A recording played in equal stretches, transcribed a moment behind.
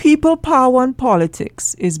People, Power and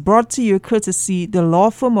Politics is brought to you courtesy the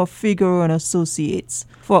law firm of Figueroa and Associates.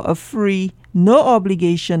 For a free, no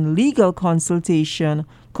obligation legal consultation,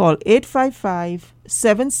 call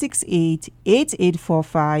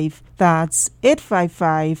 855-768-8845. That's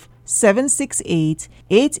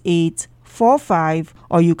 855-768-8845.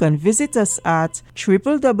 Or you can visit us at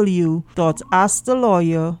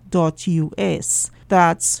www.askthelawyer.us.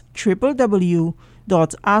 That's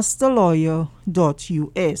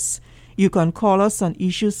www.askthelawyer.us. You can call us on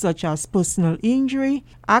issues such as personal injury,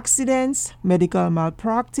 accidents, medical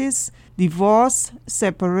malpractice, divorce,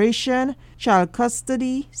 separation, child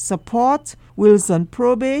custody, support, wills and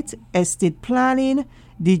probate, estate planning,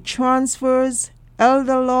 deed transfers,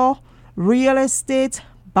 elder law, real estate,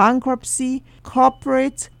 bankruptcy,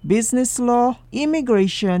 corporate, business law,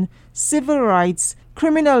 immigration, civil rights,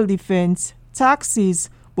 criminal defense, taxes,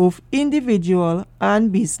 both individual and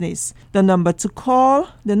business. The number to call,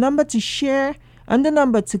 the number to share, and the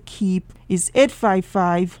number to keep is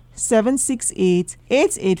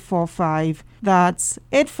 855-768-8845. That's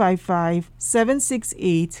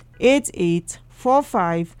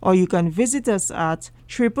 855-768-8845. Or you can visit us at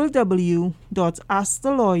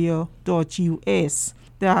www.askthelawyer.us.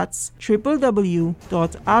 That's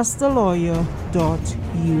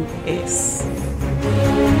www.askthelawyer.us.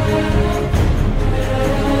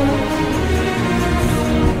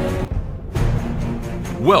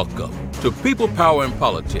 Welcome to People, Power and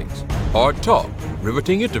Politics. Hard talk,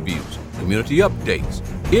 riveting interviews, community updates,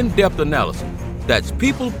 in-depth analysis. That's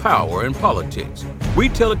People, Power and Politics. We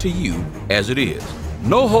tell it to you as it is.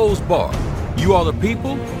 No holds barred. You are the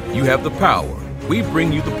people, you have the power. We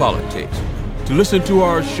bring you the politics. To listen to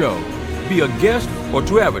our show, be a guest, or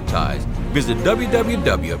to advertise, visit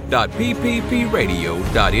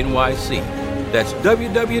www.pppradio.nyc. That's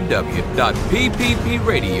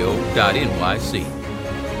www.pppradio.nyc.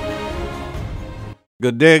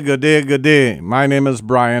 Good day. My name is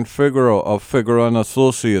Brian Figueroa of Figueroa and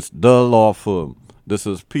Associates, the law firm. This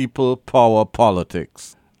is People, Power,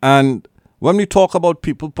 Politics. And when we talk about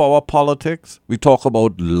people, power, politics, we talk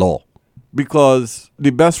about law. Because the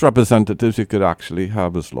best representatives you could actually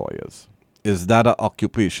have is lawyers. Is that an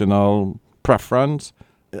occupational preference?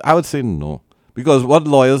 I would say no. Because what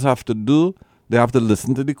lawyers have to do, they have to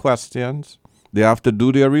listen to the questions, they have to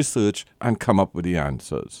do their research and come up with the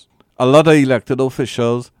answers. A lot of elected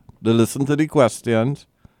officials, they listen to the questions,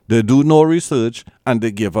 they do no research, and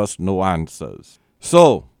they give us no answers.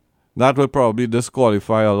 So, that will probably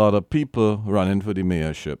disqualify a lot of people running for the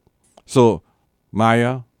mayorship. So,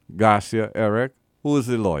 Maya, Garcia, Eric, who is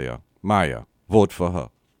the lawyer? Maya, vote for her.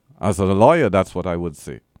 As a lawyer, that's what I would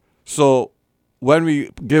say. So, when we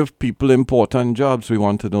give people important jobs, we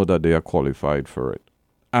want to know that they are qualified for it.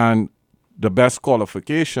 And the best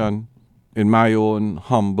qualification, in my own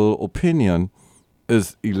humble opinion,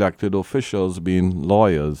 is elected officials being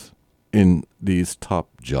lawyers in these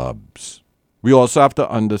top jobs. We also have to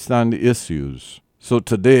understand the issues. So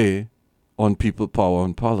today, on People, Power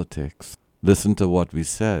and Politics, listen to what we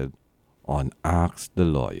said on Ask the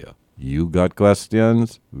Lawyer. You got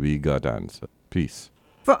questions, we got answers. Peace.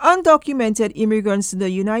 For undocumented immigrants in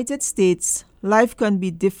the United States, life can be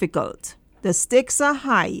difficult. The stakes are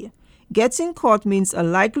high. Getting caught means a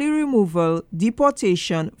likely removal,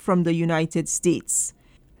 deportation from the United States.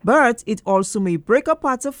 But it also may break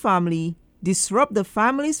apart a family, disrupt the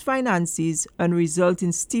family's finances, and result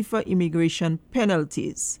in stiffer immigration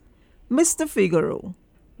penalties. Mr. Figueroa,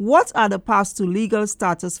 what are the paths to legal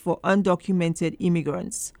status for undocumented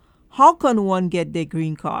immigrants? How can one get their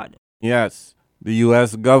green card? Yes, the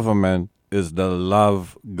U.S. government is the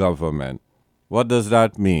love government. What does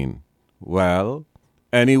that mean? Well,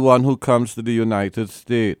 anyone who comes to the United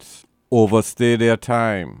States overstay their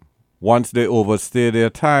time. Once they overstay their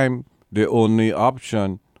time, the only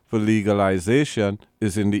option for legalization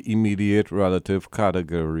is in the immediate relative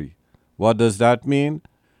category. What does that mean?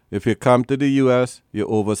 If you come to the U.S., you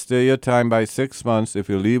overstay your time by 6 months. If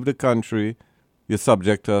you leave the country, you're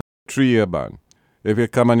subject to a 3-year ban. If you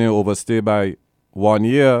come and you overstay by 1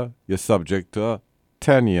 year, you're subject to a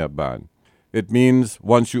 10-year ban. It means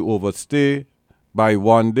once you overstay, by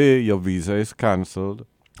 1 day, your visa is canceled,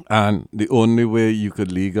 and the only way you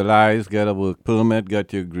could legalize, get a work permit,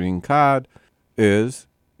 get your green card, is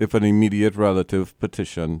if an immediate relative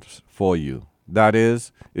petitions for you. That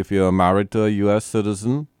is, if you're married to a U.S.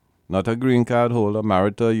 citizen, not a green card holder,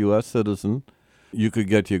 married to a U.S. citizen, you could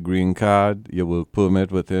get your green card, your work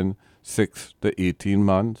permit within 6 to 18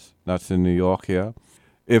 months. That's in New York here.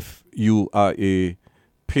 If you are a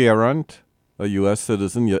parent, a U.S.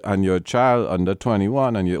 citizen, and you're a child under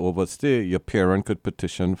 21 and you overstay, your parent could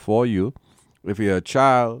petition for you. If you're a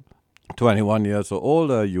child 21 years or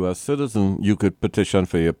older, U.S. citizen, you could petition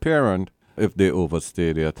for your parent if they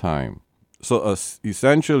overstay their time. So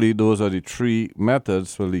essentially, those are the three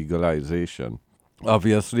methods for legalization.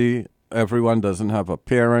 Obviously, everyone doesn't have a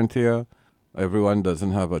parent here. Everyone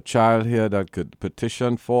doesn't have a child here that could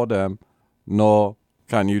petition for them, nor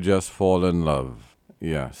can you just fall in love.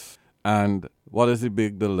 Yes. And what is the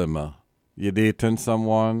big dilemma? You're dating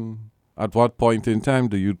someone. At what point in time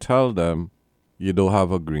do you tell them you don't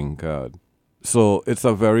have a green card? So it's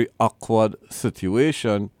a very awkward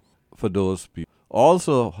situation for those people.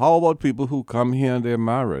 Also, how about people who come here and they're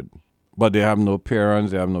married, but they have no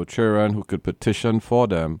parents, they have no children who could petition for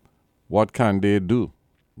them? What can they do?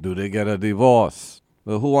 Do they get a divorce?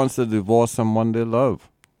 Well, who wants to divorce someone they love?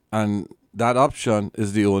 And that option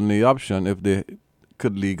is the only option if they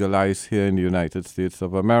could legalize here in the United States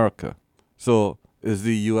of America. So is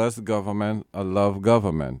the U.S. government a love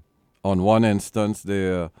government? On one instance,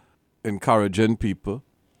 they're encouraging people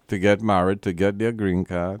to get married, to get their green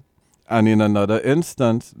card. And in another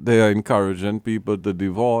instance, they are encouraging people to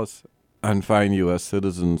divorce and find U.S.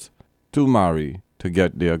 citizens to marry to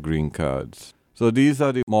get their green cards. So these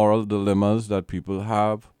are the moral dilemmas that people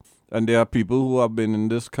have. And there are people who have been in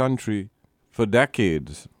this country for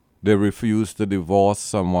decades. They refuse to divorce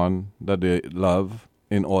someone that they love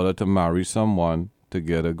in order to marry someone to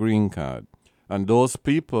get a green card. And those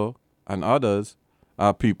people and others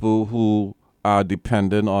are people who are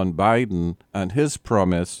dependent on Biden and his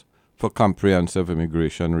promise for comprehensive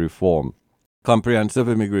immigration reform. Comprehensive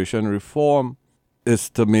immigration reform is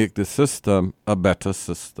to make the system a better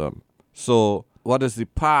system. So what is the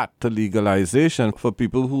path to legalization for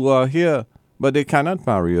people who are here, but they cannot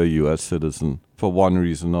marry a U.S. citizen for one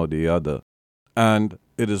reason or the other? And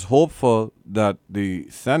it is hopeful that the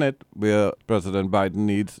Senate, where President Biden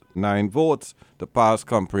needs 9 votes to pass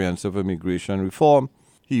comprehensive immigration reform,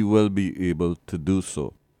 he will be able to do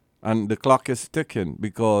so. And the clock is ticking,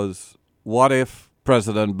 because what if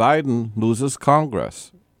President Biden loses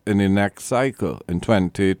Congress in the next cycle in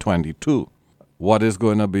 2022? What is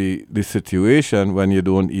going to be the situation when you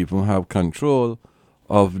don't even have control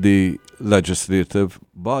of the legislative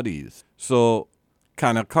bodies? So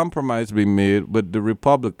can a compromise be made with the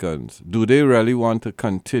Republicans? Do they really want to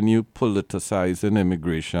continue politicizing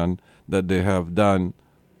immigration that they have done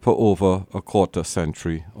for over a quarter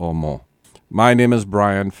century or more? My name is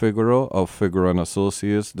Brian Figueroa of Figueroa &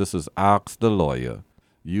 Associates. This is Ask the Lawyer.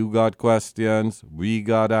 You got questions, we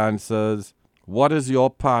got answers. What is your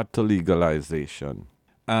path to legalization?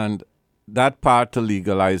 And that path to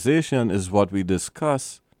legalization is what we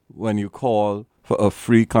discuss when you call for a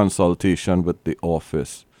free consultation with the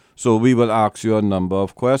office. So we will ask you a number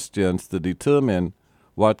of questions to determine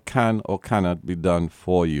what can or cannot be done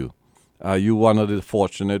for you. Are you one of the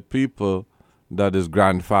fortunate people that is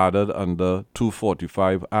grandfathered under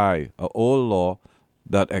 245I, an old law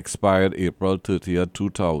that expired April 30th,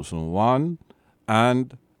 2001,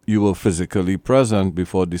 and you were physically present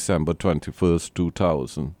before December 21st,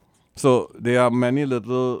 2000? So there are many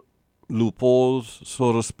little loopholes,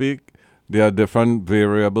 so to speak. There are different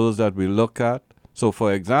variables that we look at. So,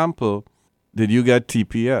 for example, did you get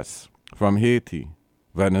TPS from Haiti,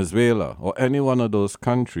 Venezuela, or any one of those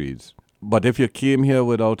countries? But if you came here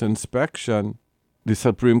without inspection, the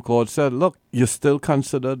Supreme Court said, look, you're still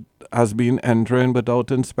considered as being entering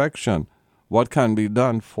without inspection. What can be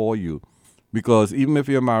done for you? Because even if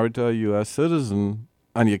you're married to a U.S. citizen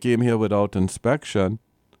and you came here without inspection,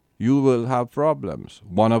 you will have problems.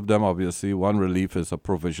 One of them, obviously, one relief is a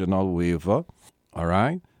provisional waiver, all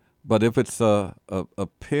right? But if it's a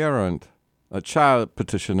parent, a child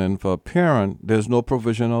petitioning for a parent, there's no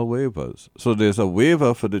provisional waivers. So there's a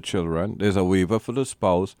waiver for the children, there's a waiver for the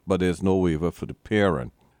spouse, but there's no waiver for the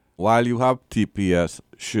parent. While you have TPS,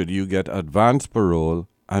 should you get advance parole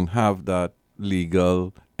and have that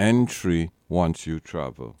legal entry once you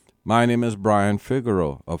travel? My name is Brian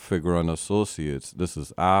Figueroa of Figueroa & Associates. This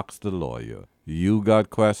is Ask the Lawyer. You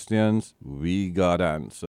got questions, we got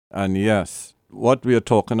answers. And yes, what we are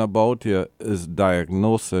talking about here is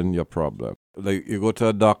diagnosing your problem. Like you go to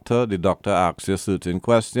a doctor, the doctor asks you certain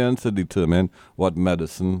questions to determine what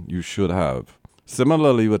medicine you should have.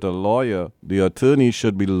 Similarly, with a lawyer, the attorney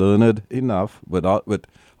should be learned enough with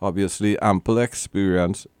obviously ample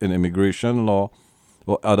experience in immigration law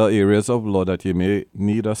or other areas of law that you may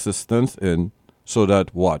need assistance in, so that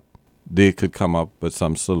they could come up with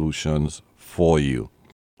some solutions for you.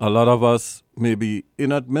 A lot of us may be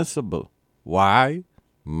inadmissible. Why?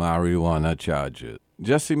 Marijuana charges.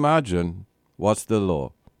 Just imagine, what's the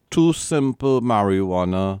law? 2 simple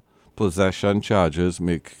marijuana possession charges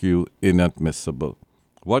make you inadmissible.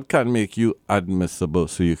 What can make you admissible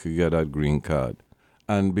so you could get a green card?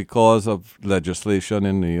 And because of legislation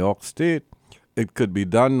in New York State, it could be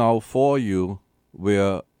done now for you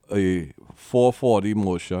where a 440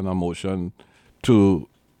 motion, a motion to,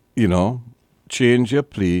 change your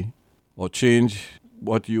plea or change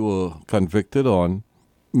what you were convicted on,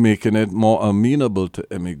 making it more amenable to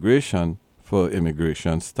immigration for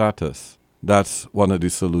immigration status. That's one of the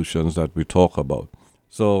solutions that we talk about.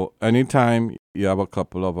 So anytime you have a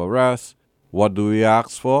couple of arrests, what do we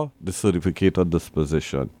ask for? The certificate of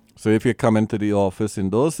disposition. So if you come into the office in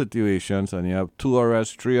those situations and you have 2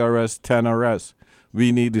 arrests, 3 arrests, 10 arrests,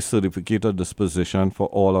 we need the certificate of disposition for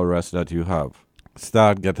all arrests that you have.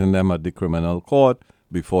 Start getting them at the criminal court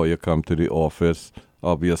before you come to the office.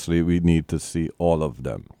 Obviously, we need to see all of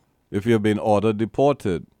them. If you've been ordered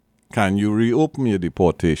deported, can you reopen your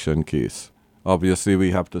deportation case? Obviously,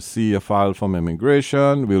 we have to see a file from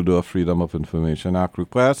immigration. We'll do a Freedom of Information Act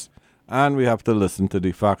request. And we have to listen to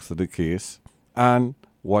the facts of the case. And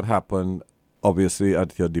what happened, obviously,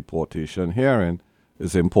 at your deportation hearing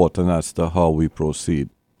is important as to how we proceed.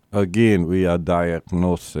 Again, we are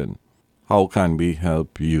diagnosing. How can we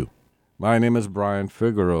help you? My name is Brian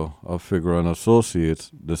Figueroa of Figueroa &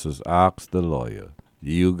 Associates. This is Ask the Lawyer.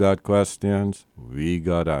 You got questions, we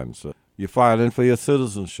got answers. You're filing for your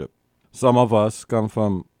citizenship. Some of us come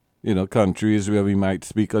from, countries where we might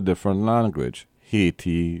speak a different language.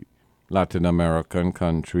 Haiti, Latin American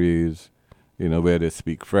countries, where they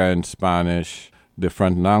speak French, Spanish,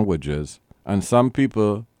 different languages. And some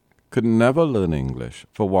people could never learn English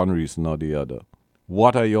for one reason or the other.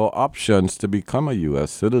 What are your options to become a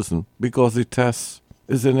U.S. citizen? Because the test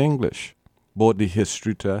is in English. Both the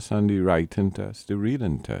history test and the writing test, the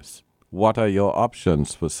reading test. What are your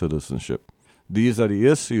options for citizenship? These are the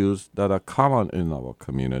issues that are common in our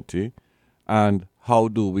community, and how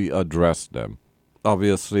do we address them?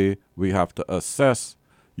 Obviously, we have to assess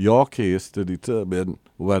your case to determine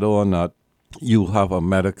whether or not you have a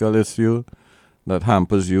medical issue that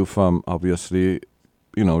hampers you from, obviously,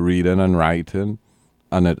 reading and writing,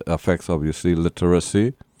 and it affects, obviously,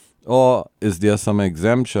 literacy. Or is there some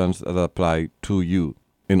exemptions that apply to you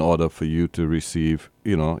in order for you to receive,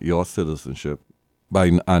 your citizenship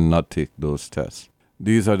and not take those tests?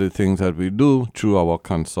 These are the things that we do through our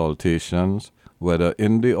consultations, whether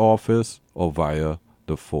in the office or via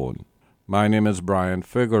the phone. My name is Brian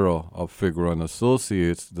Figueroa of Figueroa &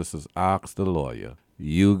 Associates. This is Ask the Lawyer.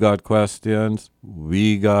 You got questions,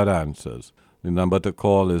 we got answers. The number to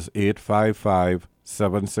call is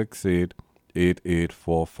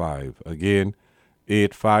 855-768-8845. Again,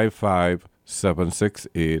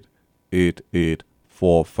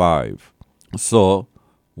 855-768-8845. So,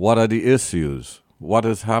 what are the issues? What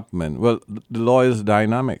is happening? Well, the law is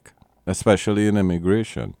dynamic, especially in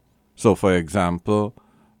immigration. So, for example,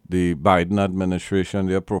 the Biden administration,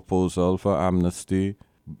 their proposal for amnesty,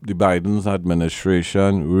 the Biden's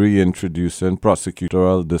administration reintroducing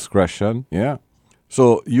prosecutorial discretion. Yeah.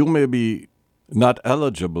 So you may be not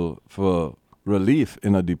eligible for relief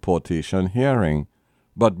in a deportation hearing,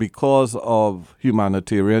 but because of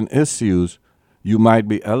humanitarian issues, you might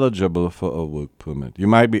be eligible for a work permit. You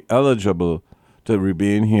might be eligible to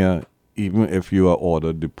remain here even if you are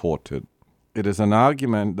ordered deported. It is an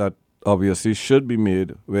argument that obviously should be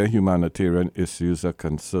made where humanitarian issues are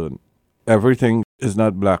concerned. Everything is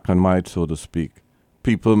not black and white, so to speak.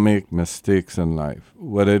 People make mistakes in life,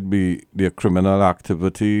 whether it be their criminal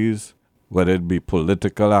activities, whether it be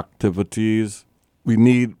political activities. We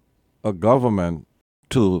need a government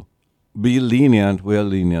to be lenient where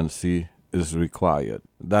leniency is required.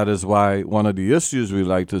 That is why one of the issues we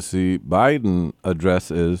like to see Biden address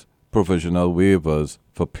is provisional waivers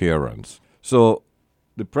for parents. So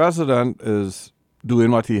the president is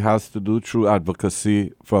doing what he has to do through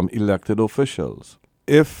advocacy from elected officials.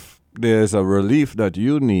 If there's a relief that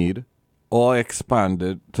you need or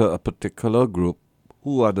expanded to a particular group,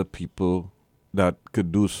 who are the people that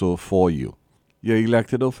could do so for you? Your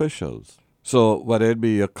elected officials. So whether it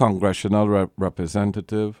be a congressional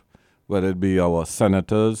representative, whether it be our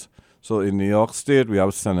senators. So in New York State, we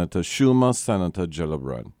have Senator Schumer, Senator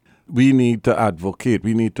Gillibrand. We need to advocate.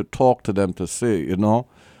 We need to talk to them to say,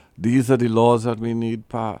 these are the laws that we need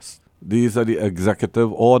passed. These are the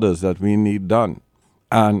executive orders that we need done.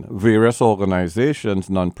 And various organizations,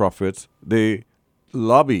 nonprofits, they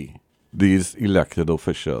lobby these elected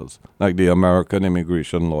officials, like the American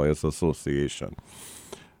Immigration Lawyers Association.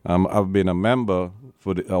 I've been a member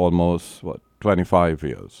for almost, 25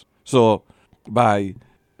 years. So by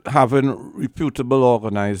having reputable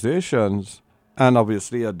organizations and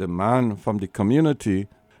obviously a demand from the community,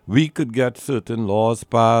 we could get certain laws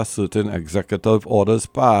passed, certain executive orders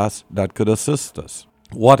passed that could assist us.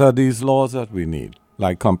 What are these laws that we need?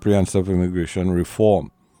 Like comprehensive immigration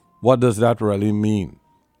reform. What does that really mean?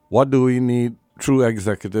 What do we need through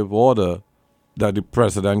executive order that the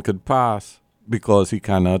president could pass because he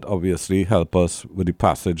cannot obviously help us with the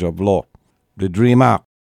passage of law? The DREAM Act.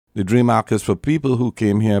 The DREAM Act is for people who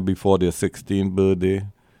came here before their 16th birthday.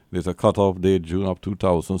 There's a cutoff date, June of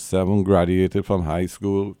 2007, graduated from high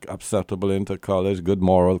school, acceptable into college, good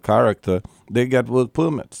moral character. They get work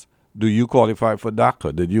permits. Do you qualify for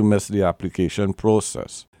DACA? Did you miss the application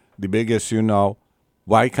process? The big issue now,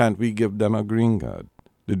 why can't we give them a green card?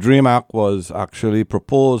 The DREAM Act was actually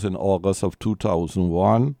proposed in August of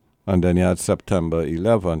 2001, and then you had September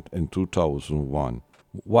 11th in 2001.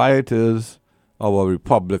 Why it is our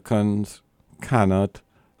Republicans cannot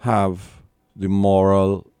have the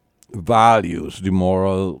moral values, the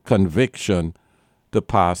moral conviction to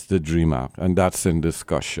pass the DREAM Act, and that's in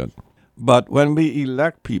discussion. But when we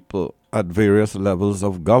elect people at various levels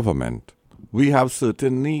of government, we have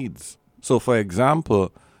certain needs. So, for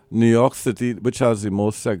example, New York City, which has the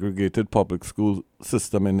most segregated public school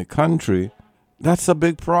system in the country, that's a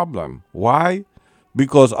big problem. Why?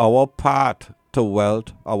 Because our path to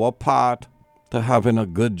wealth, our path to having a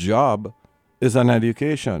good job is an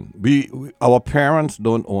education. Our parents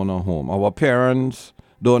don't own a home. Our parents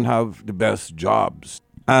don't have the best jobs.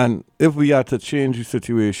 And if we are to change the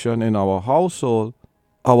situation in our household,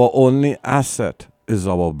 our only asset is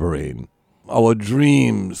our brain. Our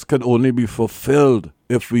dreams can only be fulfilled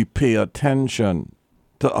if we pay attention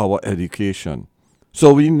to our education.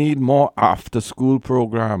 So we need more after-school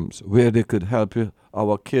programs where they could help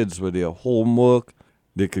our kids with their homework.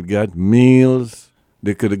 They could get meals.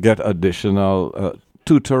 They could get additional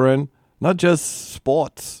tutoring, not just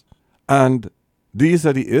sports. And these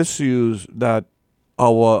are the issues that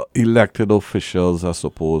our elected officials are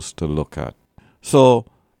supposed to look at. So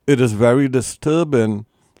it is very disturbing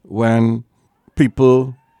when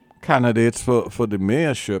people, candidates for the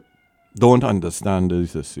mayorship, don't understand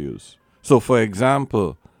these issues. So, for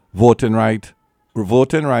example, voting rights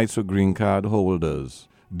for green card holders,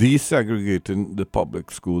 desegregating the public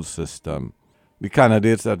school system. The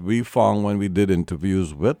candidates that we found when we did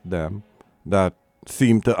interviews with them that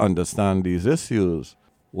seemed to understand these issues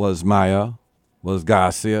was Maya, was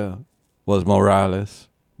Garcia, was Morales,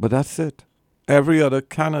 but that's it. Every other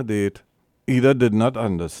candidate either did not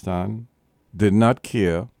understand, did not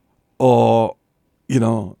care, or,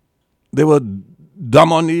 they were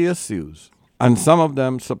dumb on the issues. And some of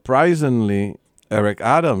them, surprisingly, Eric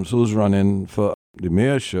Adams, who's running for the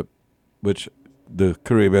mayorship, which the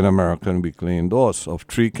Caribbean American Weekly endorsed. Of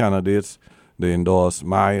three candidates, they endorsed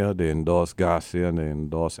Maya, they endorsed Garcia, and they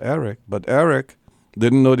endorsed Eric. But Eric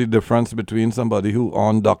didn't know the difference between somebody who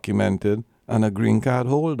undocumented and a green card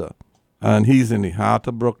holder. And he's in the heart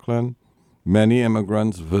of Brooklyn. Many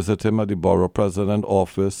immigrants visit him at the borough president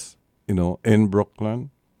office, in Brooklyn.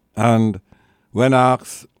 And when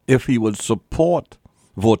asked if he would support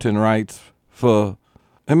voting rights for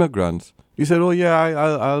immigrants, he said,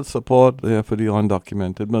 I'll support for the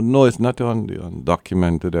undocumented. But no, it's not on the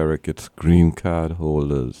undocumented, Eric. It's green card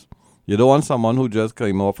holders. You don't want someone who just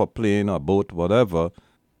came off a plane or boat, whatever,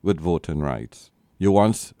 with voting rights. You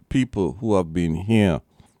want people who have been here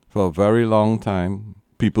for a very long time,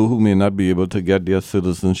 people who may not be able to get their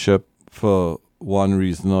citizenship for one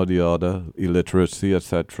reason or the other, illiteracy,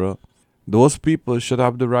 etc. Those people should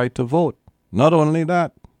have the right to vote. Not only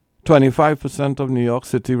that, 25% of New York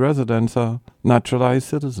City residents are naturalized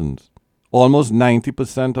citizens. Almost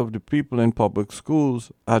 90% of the people in public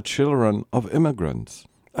schools are children of immigrants.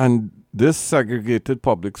 And this segregated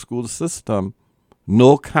public school system,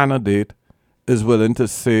 no candidate is willing to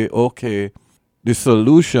say, okay, the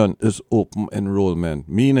solution is open enrollment,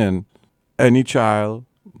 meaning any child,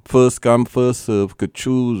 first come, first serve, could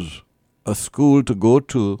choose a school to go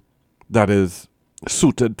to that is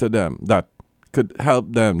suited to them, that could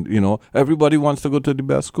help them. Everybody wants to go to the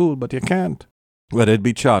best school, but you can't. Whether it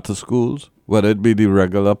be charter schools, whether it be the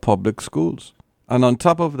regular public schools. And on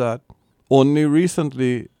top of that, only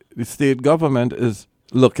recently the state government is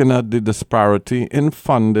looking at the disparity in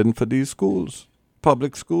funding for these schools,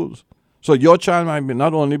 public schools. So your child might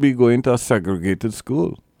not only be going to a segregated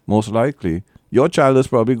school, most likely, your child is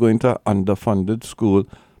probably going to an underfunded school,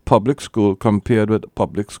 public school, compared with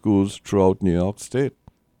public schools throughout New York State.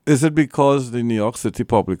 Is it because the New York City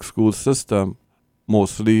public school system,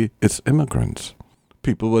 mostly it's immigrants,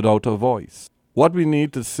 people without a voice? What we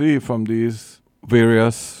need to see from these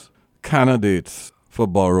various candidates for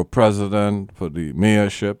borough president, for the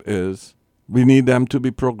mayorship, is we need them to be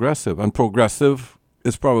progressive. And progressive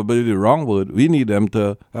is probably the wrong word. We need them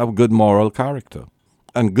to have good moral character.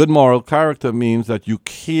 And good moral character means that you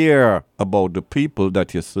care about the people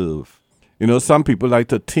that you serve. You know, some people like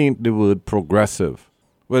to taint the word progressive.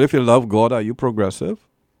 Well, if you love God, are you progressive?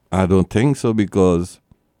 I don't think so, because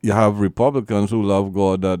you have Republicans who love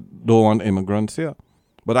God that don't want immigrants here.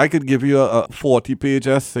 But I could give you a 40-page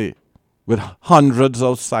essay with hundreds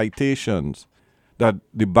of citations that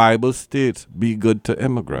the Bible states be good to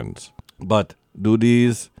immigrants. But do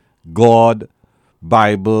these God,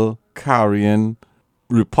 Bible carrying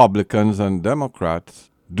Republicans and Democrats,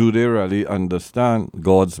 do they really understand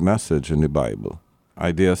God's message in the Bible?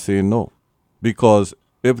 I dare say no. Because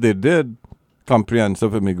if they did,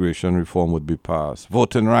 comprehensive immigration reform would be passed.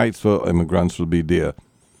 Voting rights for immigrants will be there.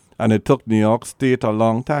 And it took New York State a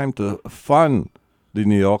long time to fund the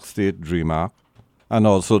New York State DREAM Act and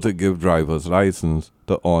also to give driver's license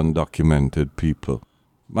to undocumented people.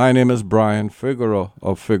 My name is Brian Figueroa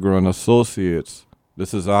of Figueroa & Associates.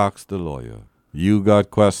 This is Ask the Lawyer. You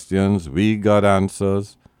got questions, we got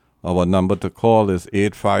answers. Our number to call is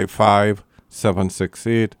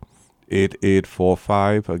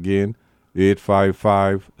 855-768-8845. Again,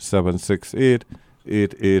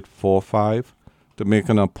 855-768-8845. To make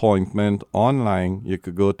an appointment online, you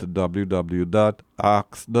could go to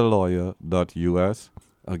www.askthelawyer.us.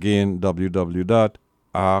 Again,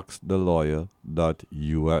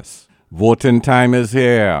 www.askthelawyer.us. Voting time is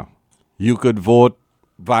here. You could vote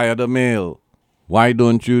via the mail. Why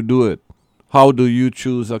don't you do it? How do you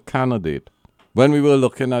choose a candidate? When we were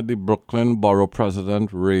looking at the Brooklyn Borough President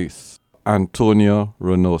race, Antonio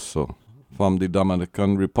Reynoso from the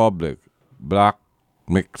Dominican Republic, black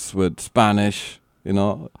mixed with Spanish, you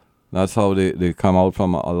know, that's how they come out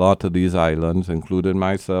from a lot of these islands, including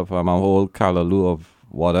myself. I'm a whole callaloo of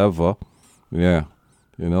whatever. Yeah,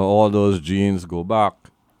 you know, all those genes go back,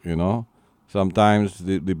 you know. Sometimes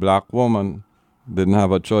the black woman didn't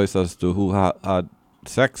have a choice as to who had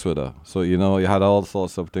sex with her. So, you know, you had all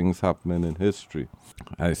sorts of things happening in history.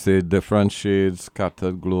 I say different shades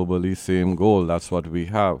scattered globally, same goal. That's what we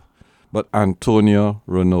have. But Antonio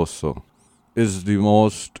Reynoso is the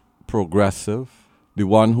most progressive, the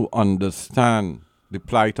one who understands the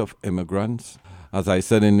plight of immigrants. As I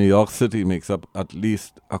said, in New York City, makes up at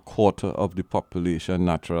least a quarter of the population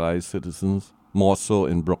naturalized citizens, more so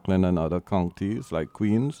in Brooklyn and other counties like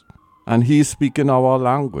Queens. And he's speaking our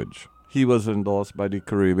language. He was endorsed by the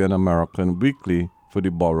Caribbean American Weekly for the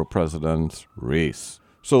borough president's race.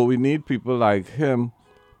 So we need people like him,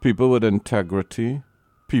 people with integrity,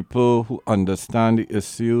 people who understand the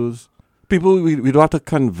issues, people we don't have to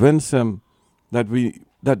convince him that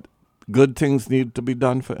good things need to be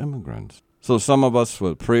done for immigrants. So some of us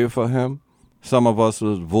will pray for him. Some of us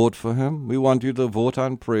will vote for him. We want you to vote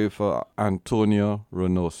and pray for Antonio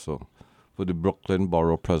Reynoso for the Brooklyn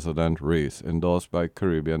Borough President race, endorsed by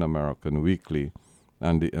Caribbean American Weekly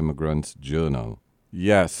and the Immigrants Journal.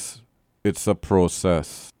 Yes, it's a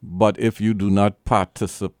process. But if you do not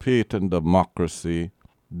participate in democracy,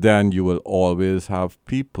 then you will always have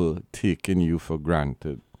people taking you for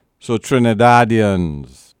granted. So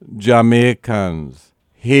Trinidadians, Jamaicans,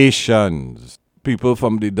 Haitians, people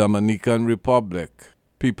from the Dominican Republic,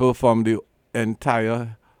 people from the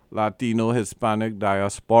entire Latino Hispanic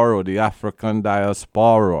diaspora, the African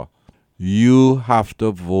diaspora, you have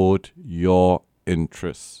to vote your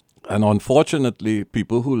interests. And unfortunately,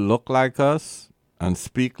 people who look like us and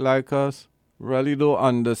speak like us really don't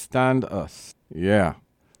understand us. Yeah.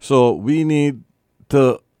 So we need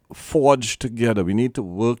to forge together. We need to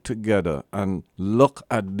work together and look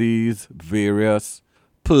at these various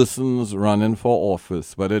persons running for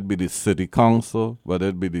office, whether it be the city council, whether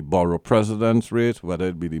it be the borough president's race, whether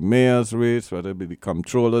it be the mayor's race, whether it be the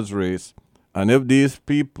comptroller's race. And if these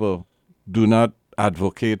people do not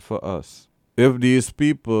advocate for us, if these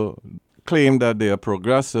people claim that they are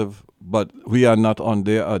progressive, but we are not on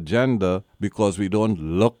their agenda because we don't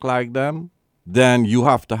look like them, then you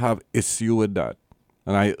have to have issue with that.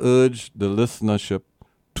 And I urge the listenership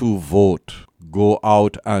to vote. Go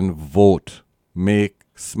out and vote. Make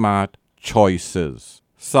smart choices.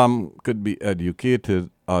 Some could be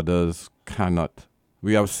educated, others cannot.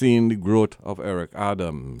 We have seen the growth of Eric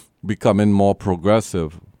Adams becoming more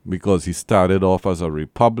progressive because he started off as a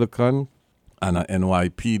Republican and an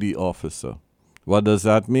NYPD officer. What does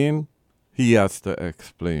that mean? He has to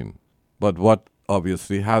explain. But what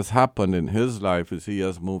obviously has happened in his life is he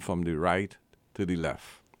has moved from the right to the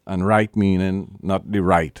left. And right meaning not the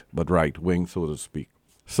right, but right wing, so to speak.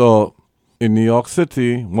 So in New York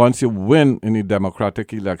City, once you win in the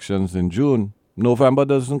Democratic elections in June, November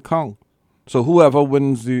doesn't count. So whoever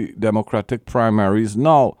wins the Democratic primaries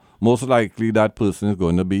now most likely that person is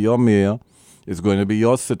going to be your mayor, is going to be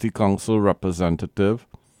your city council representative,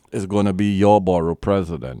 is going to be your borough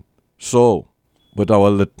president. So, with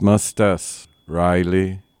our litmus test,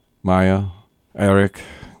 Riley, Maya, Eric,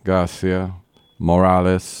 Garcia,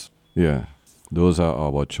 Morales, those are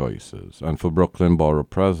our choices. And for Brooklyn Borough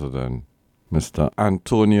President, Mr.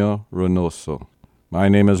 Antonio Reynoso. My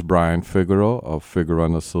name is Brian Figueroa of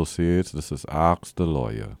Figueroa & Associates. This is Ask the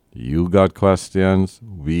Lawyer. You got questions,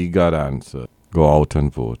 we got answers. Go out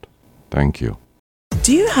and vote. Thank you.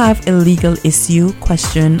 Do you have a legal issue,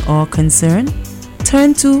 question, or concern?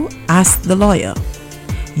 Turn to Ask the Lawyer.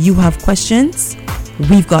 You have questions,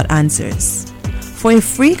 we've got answers. For a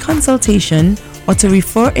free consultation or to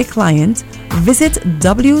refer a client, visit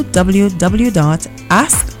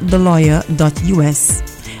www.askthelawyer.us.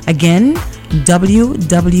 Again,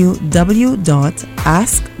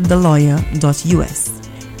 www.askthelawyer.us.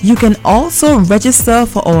 You can also register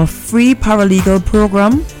for our free paralegal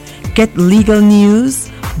program, get legal news,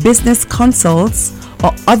 business consults,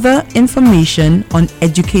 or other information on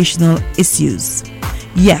educational issues.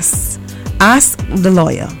 Yes, Ask the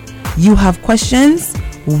Lawyer. You have questions,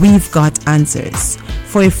 we've got answers.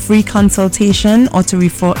 For a free consultation or to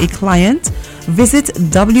refer a client, visit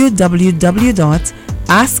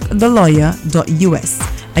www.askthelawyer.us.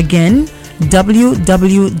 Again,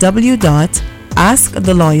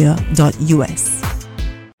 www.askthelawyer.us.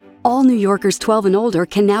 All New Yorkers 12 and older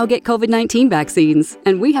can now get COVID-19 vaccines,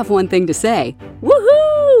 and we have one thing to say.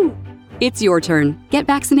 Woohoo! It's your turn. Get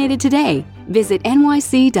vaccinated today. Visit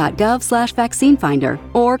nyc.gov/vaccine finder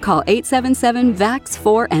or call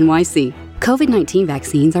 877-VAX4-NYC. COVID-19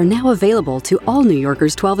 vaccines are now available to all New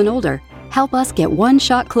Yorkers 12 and older. Help us get one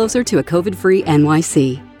shot closer to a COVID-free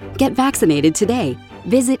NYC. Get vaccinated today.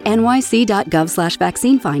 Visit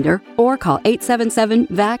nyc.gov/vaccine finder or call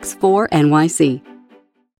 877-VAX4-NYC.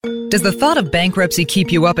 Does the thought of bankruptcy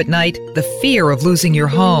keep you up at night? The fear of losing your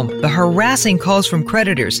home, the harassing calls from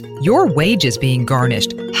creditors, your wages being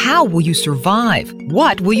garnished. How will you survive?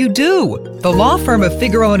 What will you do? The law firm of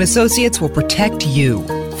Figueroa & Associates will protect you.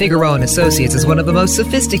 Figueroa & Associates is one of the most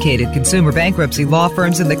sophisticated consumer bankruptcy law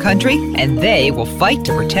firms in the country, and they will fight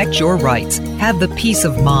to protect your rights. Have the peace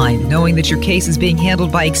of mind knowing that your case is being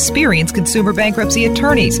handled by experienced consumer bankruptcy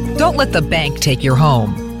attorneys. Don't let the bank take your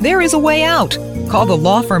home. There is a way out. Call the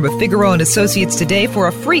law firm of Figueroa & Associates today for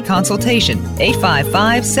a free consultation.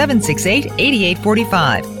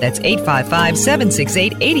 855-768-8845. That's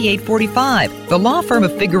 855-768-8845. The law firm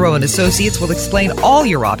of Figueroa & Associates will explain all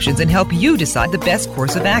your options and help you decide the best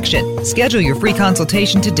course of action. Schedule your free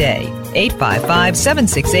consultation today.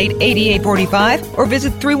 855-768-8845 or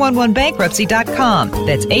visit 311bankruptcy.com.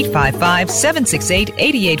 That's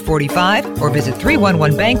 855-768-8845 or visit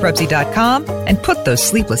 311bankruptcy.com and put those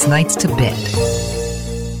sleepless nights to bed.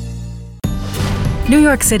 New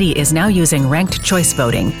York City is now using ranked choice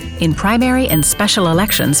voting in primary and special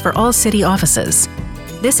elections for all city offices.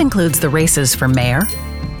 This includes the races for mayor,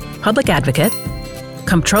 public advocate,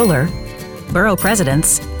 comptroller, borough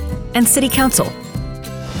presidents, and city council.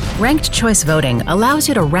 Ranked choice voting allows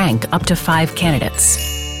you to rank up to 5 candidates.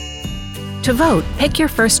 To vote, pick your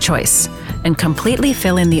first choice and completely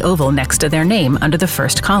fill in the oval next to their name under the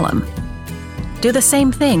first column. Do the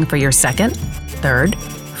same thing for your second, third,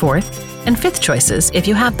 fourth, and fifth choices if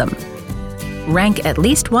you have them. Rank at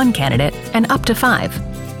least one candidate and up to 5.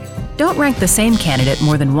 Don't rank the same candidate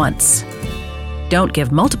more than once. Don't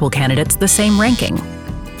give multiple candidates the same ranking.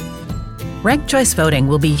 Ranked choice voting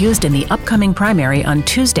will be used in the upcoming primary on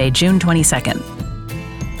Tuesday, June 22nd.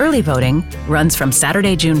 Early voting runs from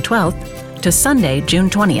Saturday, June 12th to Sunday, June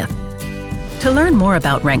 20th. To learn more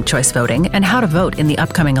about ranked choice voting and how to vote in the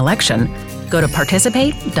upcoming election, go to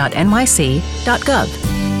participate.nyc.gov.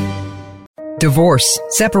 Divorce,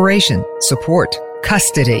 separation, support,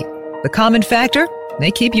 custody. The common factor?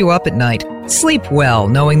 They keep you up at night. Sleep well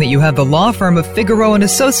knowing that you have the law firm of Figueroa &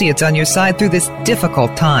 Associates on your side through this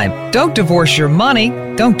difficult time. Don't divorce your money.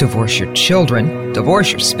 Don't divorce your children.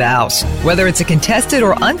 Divorce your spouse. Whether it's a contested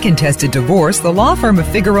or uncontested divorce, the law firm of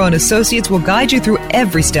Figueroa & Associates will guide you through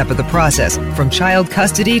every step of the process. From child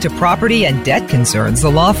custody to property and debt concerns,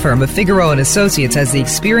 the law firm of Figueroa & Associates has the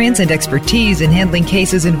experience and expertise in handling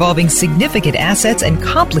cases involving significant assets and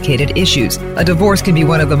complicated issues. A divorce can be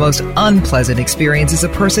one of the most unpleasant experiences a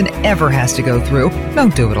person ever has to go through.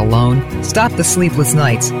 Don't do it alone. Stop the sleepless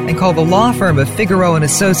nights and call the law firm of Figueroa &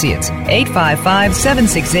 Associates.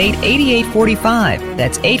 855-768-8845.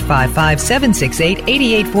 That's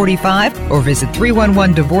 855-768-8845 or visit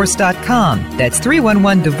 311divorce.com. That's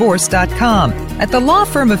 311divorce.com. At the law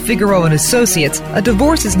firm of Figueroa & Associates, a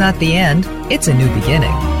divorce is not the end, it's a new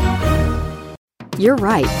beginning. You're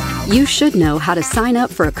right. You should know how to sign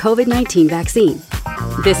up for a COVID-19 vaccine.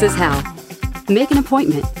 This is how. Make an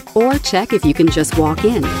appointment or check if you can just walk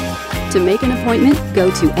in. To make an appointment,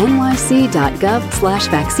 go to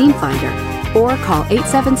nyc.gov/vaccine finder or call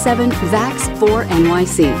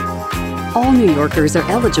 877-VAX-4-NYC. All New Yorkers are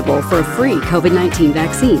eligible for a free COVID-19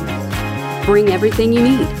 vaccine. Bring everything you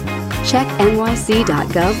need. Check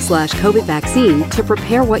nyc.gov/COVID vaccine to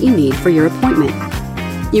prepare what you need for your appointment.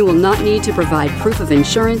 You will not need to provide proof of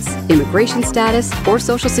insurance, immigration status, or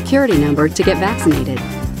social security number to get vaccinated.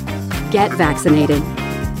 Get vaccinated.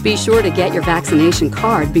 Be sure to get your vaccination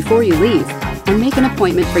card before you leave and make an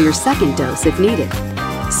appointment for your second dose if needed.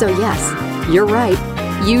 So yes, you're right.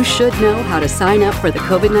 You should know how to sign up for the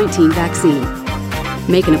COVID-19 vaccine.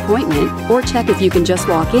 Make an appointment or check if you can just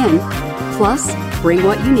walk in. Plus, bring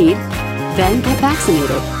what you need, then get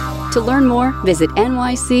vaccinated. To learn more, visit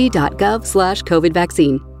nyc.gov/COVID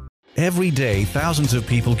vaccine. Every day, thousands of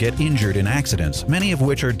people get injured in accidents, many of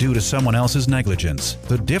which are due to someone else's negligence.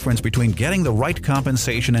 The difference between getting the right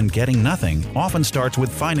compensation and getting nothing often starts with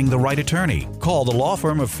finding the right attorney. Call the law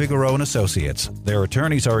firm of Figueroa & Associates. Their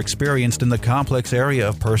attorneys are experienced in the complex area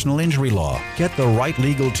of personal injury law. Get the right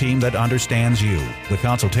legal team that understands you. The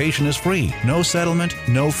consultation is free, no settlement,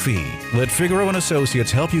 no fee. Let Figueroa &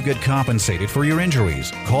 Associates help you get compensated for your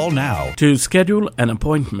injuries. Call now. To schedule an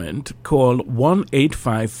appointment, call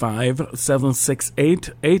 1-855-768-8845.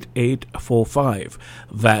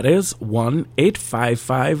 That is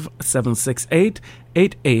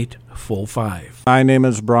 1-855-768-8845. My name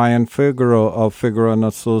is Brian Figueroa of Figueroa &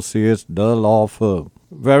 Associates, the law firm.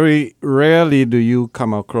 Very rarely do you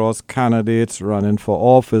come across candidates running for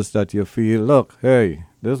office that you feel, look, hey,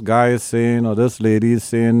 this guy is saying or this lady is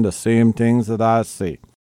saying the same things that I say.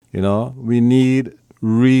 You know, we need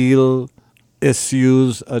real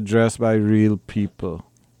issues addressed by real people.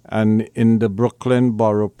 And in the Brooklyn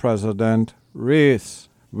Borough President race,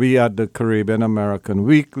 we at the Caribbean American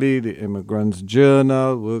Weekly, the Immigrants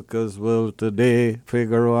Journal, Workers' World Today,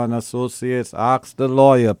 Figueroa & Associates, Ask the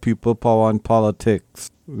Lawyer, People, Power and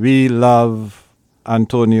Politics. We love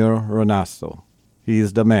Antonio Reynoso.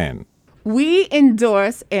 He's the man. We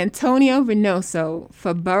endorse Antonio Reynoso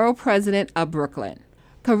for Borough President of Brooklyn.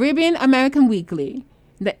 Caribbean American Weekly,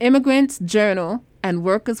 the Immigrants Journal, and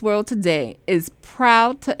Workers' World Today is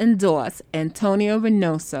proud to endorse Antonio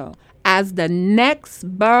Reynoso as the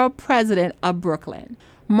next borough president of Brooklyn.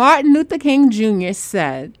 Martin Luther King Jr.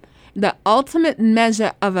 said, "The ultimate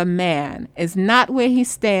measure of a man is not where he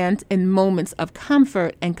stands in moments of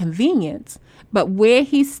comfort and convenience, but where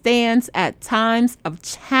he stands at times of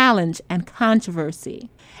challenge and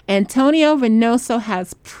controversy." Antonio Reynoso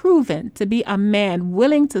has proven to be a man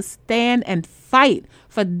willing to stand and fight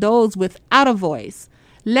for those without a voice,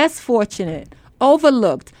 less fortunate,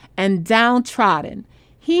 overlooked, and downtrodden.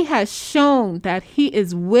 He has shown that he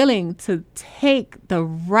is willing to take the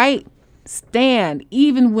right stand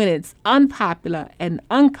even when it's unpopular and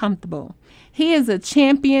uncomfortable. He is a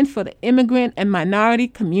champion for the immigrant and minority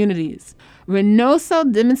communities. Reynoso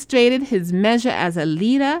demonstrated his measure as a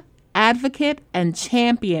leader, advocate, and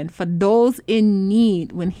champion for those in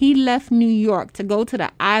need when he left New York to go to the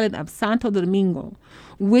island of Santo Domingo,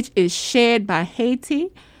 which is shared by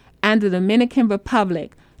Haiti and the Dominican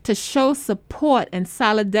Republic, to show support and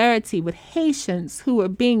solidarity with Haitians who were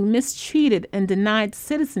being mistreated and denied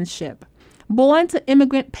citizenship. Born to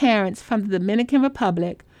immigrant parents from the Dominican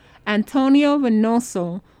Republic, Antonio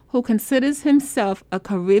Reynoso, who considers himself a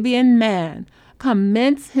Caribbean man,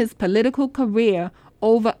 commenced his political career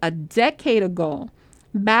over a decade ago,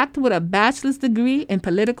 backed with a bachelor's degree in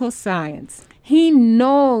political science. He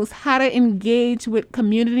knows how to engage with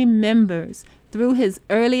community members through his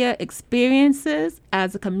earlier experiences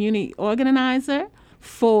as a community organizer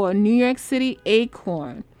for New York City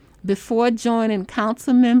Acorn, before joining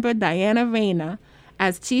Councilmember Diana Reyna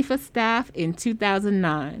as Chief of Staff in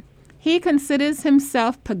 2009. He considers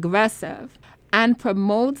himself progressive and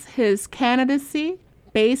promotes his candidacy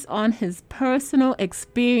based on his personal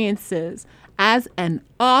experiences as an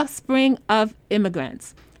offspring of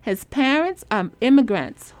immigrants. His parents are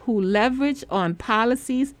immigrants who leverage on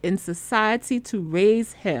policies in society to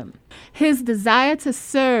raise him. His desire to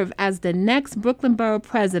serve as the next Brooklyn Borough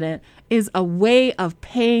President is a way of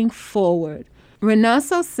paying forward.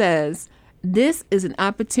 Reynoso says, "This is an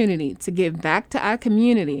opportunity to give back to our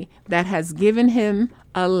community that has given him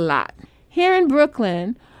a lot." Here in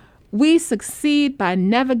Brooklyn, we succeed by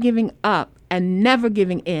never giving up and never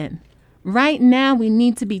giving in. Right now, we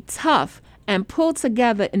need to be tough and pull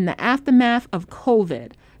together in the aftermath of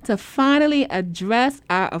COVID to finally address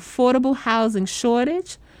our affordable housing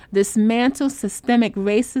shortage, dismantle systemic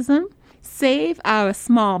racism, save our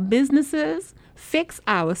small businesses, fix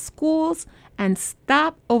our schools, and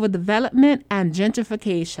stop overdevelopment and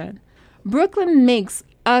gentrification. Brooklyn makes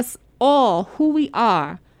us all who we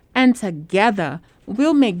are, and together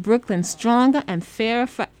we'll make Brooklyn stronger and fairer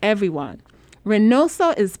for everyone.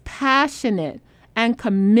 Reynoso is passionate and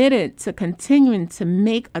committed to continuing to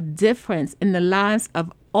make a difference in the lives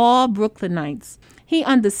of all Brooklynites. He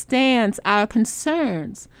understands our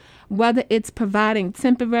concerns, whether it's providing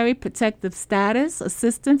temporary protective status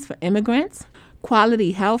assistance for immigrants,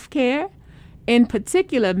 quality health care, in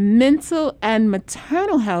particular mental and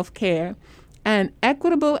maternal health care, an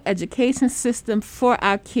equitable education system for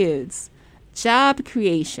our kids, job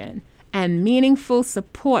creation, and meaningful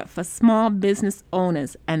support for small business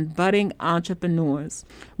owners and budding entrepreneurs.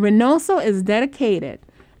 Reynoso is dedicated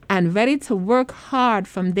and ready to work hard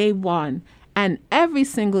from day one and every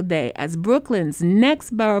single day as Brooklyn's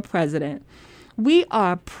next borough president. We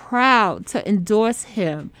are proud to endorse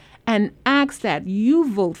him and ask that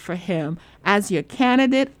you vote for him as your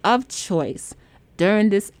candidate of choice during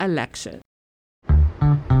this election.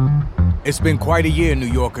 It's been quite a year, New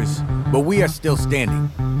Yorkers, but we are still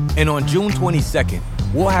standing. And on June 22nd,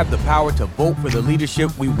 we'll have the power to vote for the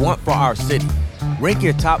leadership we want for our city. Rank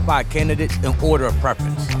your top 5 candidates in order of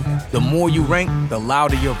preference. The more you rank, the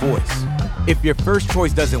louder your voice. If your first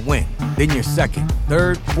choice doesn't win, then your second,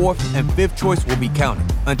 third, fourth, and fifth choice will be counted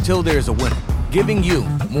until there is a winner, giving you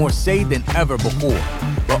more say than ever before,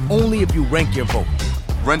 but only if you rank your vote.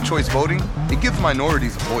 Ranked choice voting, it gives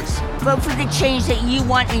minorities a voice. Vote for the change that you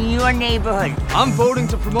want in your neighborhood. I'm voting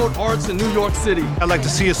to promote arts in New York City. I'd like to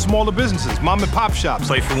see us smaller businesses, mom and pop shops.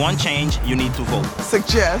 So if you want change, you need to vote.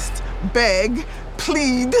 Suggest, beg,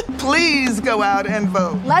 plead, please go out and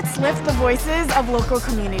vote. Let's lift the voices of local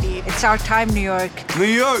community. It's our time, New York. New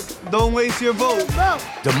York, don't waste your vote.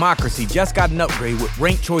 Democracy just got an upgrade with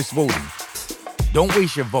ranked choice voting. Don't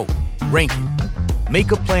waste your vote. Rank it.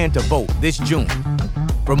 Make a plan to vote this June.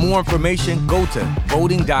 For more information, go to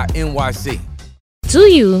voting.nyc. Do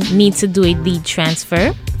you need to do a deed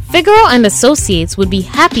transfer? Figueroa and Associates would be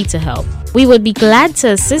happy to help. We would be glad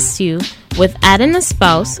to assist you with adding a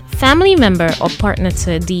spouse, family member, or partner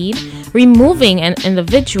to a deed, removing an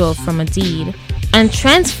individual from a deed, and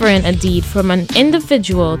transferring a deed from an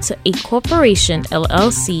individual to a corporation,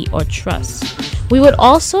 LLC, or trust. We would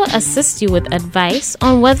also assist you with advice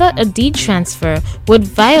on whether a deed transfer would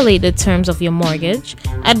violate the terms of your mortgage,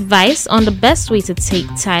 advice on the best way to take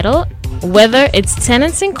title, whether it's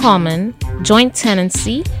tenants in common, joint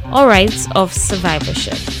tenancy, or rights of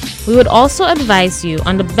survivorship. We would also advise you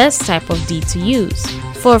on the best type of deed to use.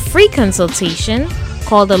 For a free consultation,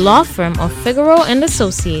 call the law firm of Figueroa and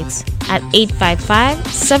Associates at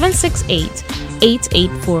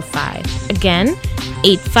 855-768-8845. Again,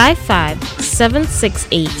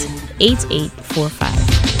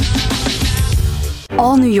 855-768-8845.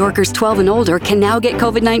 All New Yorkers 12 and older can now get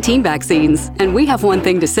COVID-19 vaccines, and we have one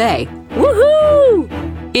thing to say. Woohoo!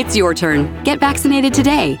 It's your turn. Get vaccinated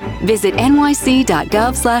today. Visit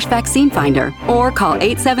nyc.gov/vaccine finder or call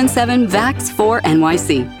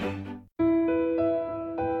 877-VAX4NYC.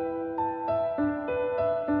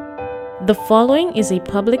 The following is a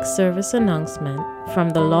public service announcement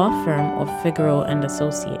from the law firm of Figueroa and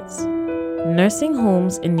Associates. Nursing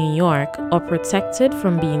homes in New York are protected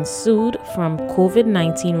from being sued from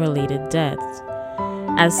COVID-19 related deaths.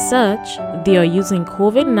 As such, they are using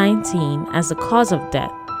COVID-19 as the cause of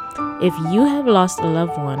death. If you have lost a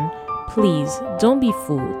loved one, please don't be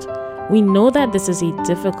fooled. We know that this is a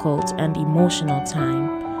difficult and emotional time.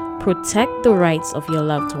 Protect the rights of your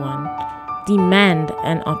loved one. Demand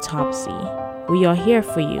an autopsy. We are here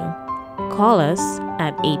for you. Call us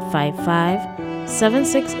at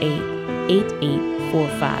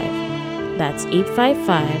 855-768-8845. That's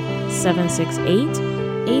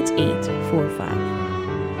 855-768-8845.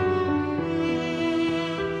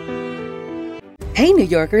 Hey, New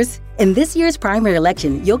Yorkers! In this year's primary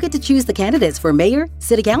election, you'll get to choose the candidates for mayor,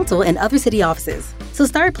 city council, and other city offices. So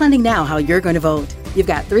start planning now how you're going to vote. You've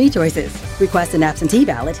got 3 choices. Request an absentee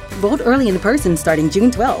ballot, vote early in person starting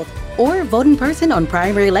June 12th, or vote in person on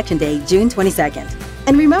primary election day, June 22nd.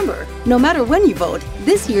 And remember, no matter when you vote,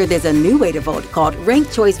 this year there's a new way to vote called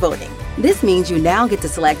ranked choice voting. This means you now get to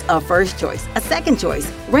select a first choice, a second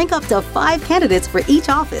choice, rank up to 5 candidates for each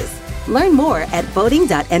office. Learn more at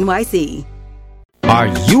voting.nyc. Are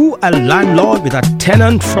you a landlord with a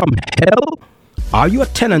tenant from hell? Are you a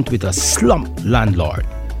tenant with a slump landlord?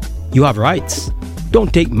 You have rights.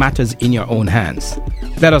 Don't take matters in your own hands.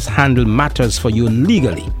 Let us handle matters for you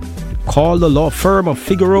legally. Call the law firm of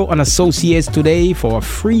Figueroa and Associates today for a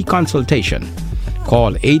free consultation.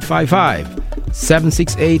 Call 855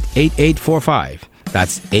 855-768-8845.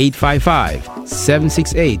 That's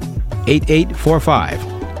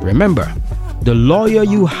 855-768-8845. Remember, the lawyer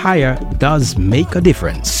you hire does make a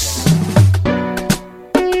difference.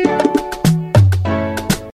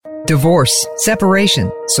 Divorce,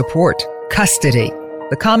 separation, support, custody.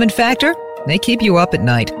 The common factor? They keep you up at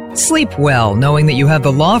night. Sleep well knowing that you have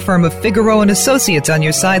the law firm of Figueroa & Associates on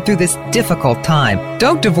your side through this difficult time.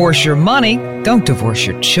 Don't divorce your money. Don't divorce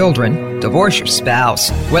your children. Divorce your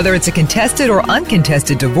spouse. Whether it's a contested or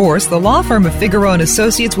uncontested divorce, the law firm of Figueroa &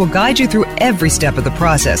 Associates will guide you through every step of the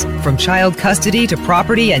process. From child custody to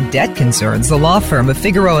property and debt concerns, the law firm of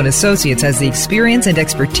Figueroa & Associates has the experience and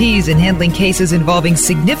expertise in handling cases involving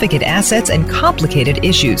significant assets and complicated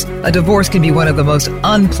issues. A divorce can be one of the most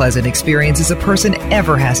unpleasant experiences a person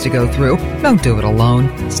ever has to go through. Don't do it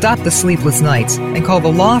alone. Stop the sleepless nights and call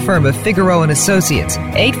the law firm of Figueroa & Associates,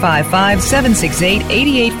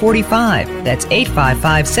 855-768-8845. That's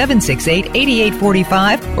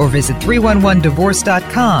 855-768-8845, or visit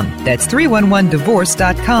 311divorce.com. That's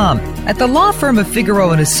 311divorce.com. At the law firm of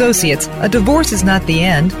Figueroa & Associates, a divorce is not the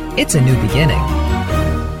end, it's a new beginning.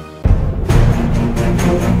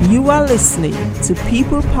 You are listening to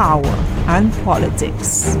People Power and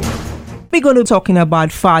Politics. We're going to be talking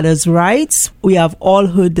about fathers' rights. We have all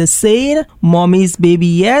heard the saying, mommy's baby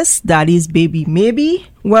yes, daddy's baby maybe.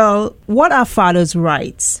 Well, what are fathers'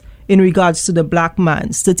 rights in regards to the black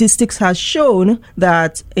man? Statistics has shown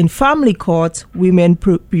that in family court, women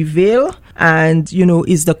prevail. And,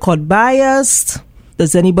 is the court biased?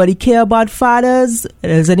 Does anybody care about fathers?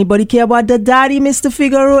 Does anybody care about the daddy, Mr.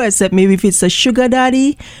 Figueroa, except maybe if it's a sugar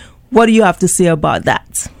daddy? What do you have to say about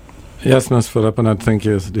that? Yes, Ms. Phillip, and I think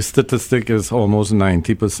the statistic is almost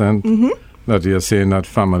 90% that you're saying that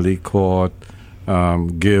family court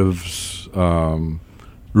gives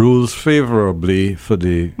rules favorably for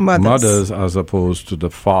the mothers as opposed to the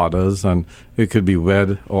fathers, and it could be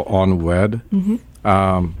wed or unwed.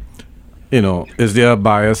 Is there a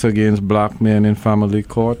bias against black men in family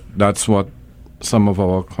court? That's what some of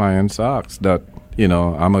our clients ask, that,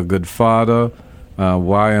 I'm a good father.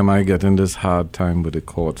 Why am I getting this hard time with the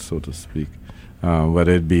court, so to speak?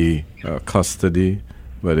 Whether it be custody,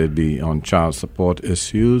 whether it be on child support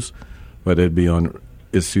issues, whether it be on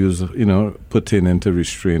issues, putting into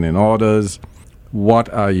restraining orders. What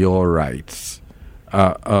are your rights?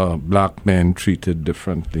 Black men treated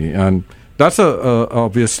differently? And that's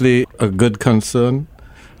obviously a good concern.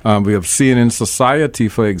 We have seen in society,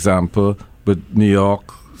 for example, with New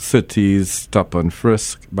York City's stop and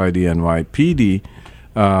frisk by the NYPD,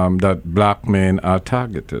 that black men are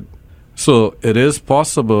targeted. So it is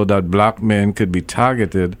possible that black men could be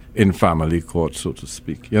targeted in family court, so to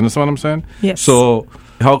speak. You understand what I'm saying? Yes. So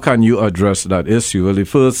how can you address that issue? Well, the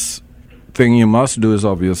first thing you must do is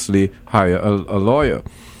obviously hire a lawyer.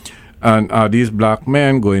 And are these black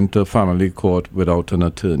men going to family court without an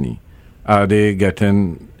attorney? Are they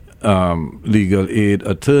getting legal aid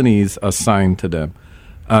attorneys assigned to them?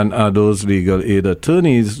 And are those legal aid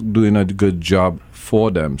attorneys doing a good job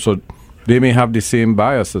for them? So they may have the same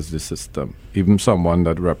bias as the system, even someone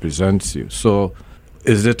that represents you. So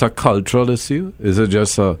is it a cultural issue? Is it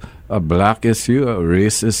just a black issue, a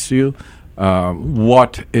race issue?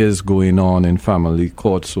 What is going on in family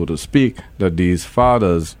court, so to speak, that these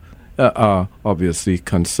fathers are obviously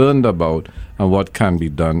concerned about, and what can be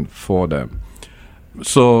done for them?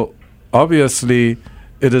 So obviously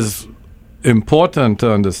it is important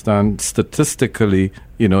to understand statistically,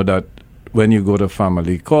 that when you go to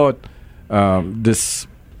family court, this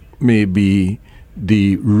may be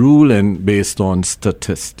the ruling based on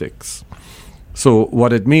statistics. So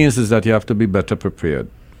what it means is that you have to be better prepared.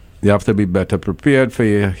 You have to be better prepared for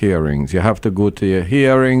your hearings. You have to go to your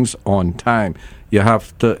hearings on time. You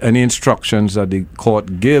have to, any instructions that the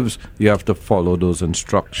court gives, you have to follow those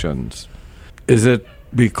instructions. Is it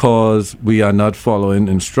because we are not following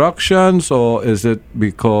instructions, or is it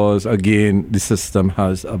because, again, the system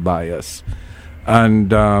has a bias?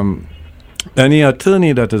 And any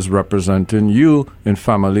attorney that is representing you in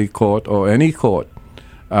family court or any court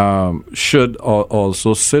should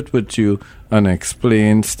also sit with you and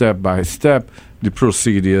explain step by step the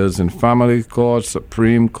procedures in family court,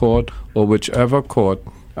 Supreme Court, or whichever court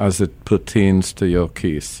as it pertains to your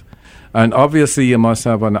case. And obviously you must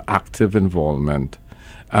have an active involvement.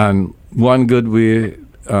 And one good way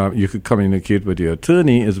you could communicate with your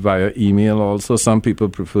attorney is via email also. Some people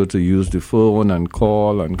prefer to use the phone and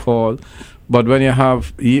call. But when you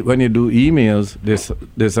do emails,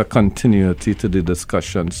 there's a continuity to the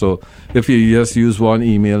discussion. So if you just use one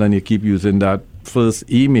email and you keep using that first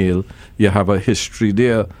email, you have a history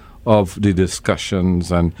there of the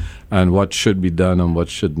discussions and what should be done and what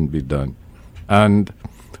shouldn't be done. And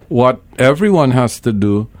what everyone has to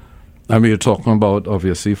do, and we're talking about,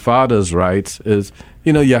 obviously, fathers' rights, is,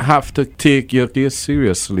 you have to take your case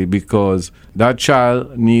seriously because that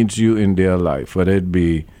child needs you in their life, whether it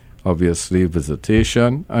be, obviously,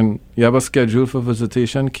 visitation, and you have a schedule for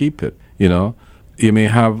visitation, keep it, You may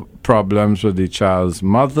have problems with the child's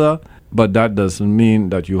mother, but that doesn't mean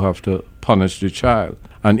that you have to punish the child.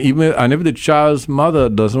 And if the child's mother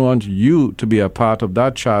doesn't want you to be a part of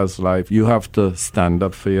that child's life, you have to stand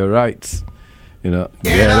up for your rights.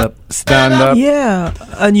 Get up, stand up. Yeah,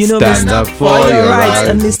 and stand up for your rights.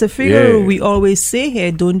 And Mr. Figueroa, we always say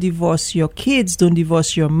here, don't divorce your kids, don't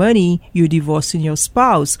divorce your money, you're divorcing your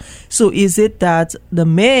spouse. So is it that the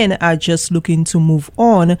men are just looking to move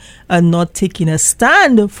on and not taking a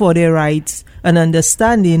stand for their rights? And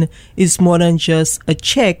understanding is more than just a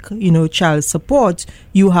check, child support.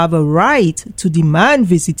 You have a right to demand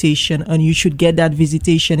visitation, and you should get that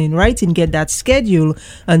visitation in writing, get that schedule,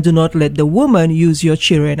 and do not let the woman use your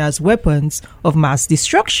children as weapons of mass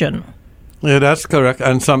destruction. Yeah, that's correct.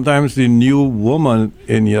 And sometimes the new woman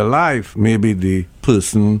in your life may be the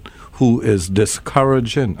person who is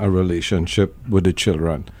discouraging a relationship with the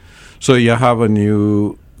children. So you have a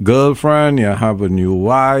new girlfriend, you have a new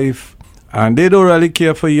wife, and they don't really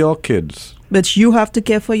care for your kids. But you have to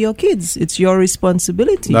care for your kids. It's your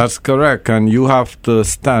responsibility. That's correct. And you have to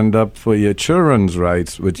stand up for your children's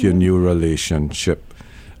rights with your new relationship.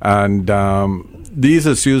 And these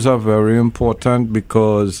issues are very important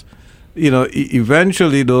because,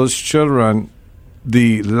 eventually those children,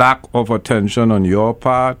 the lack of attention on your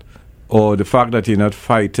part or the fact that you're not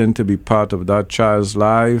fighting to be part of that child's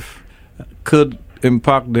life could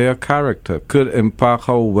impact their character, could impact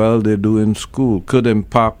how well they do in school, could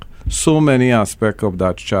impact so many aspects of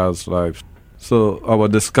that child's life. So our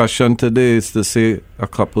discussion today is to say a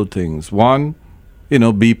couple things. One,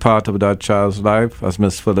 be part of that child's life. As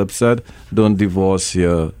Ms. Phillips said, don't divorce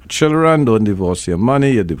your children, don't divorce your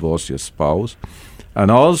money, you divorce your spouse.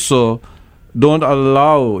 And also, don't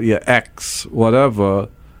allow your ex, whatever,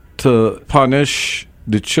 to punish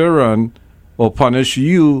the children or punish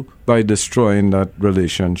you by destroying that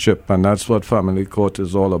relationship. And that's what family court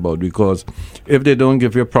is all about, because if they don't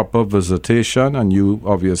give you proper visitation and you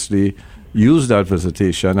obviously use that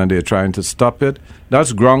visitation and they're trying to stop it,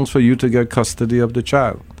 that's grounds for you to get custody of the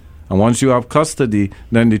child. And once you have custody,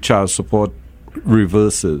 then the child support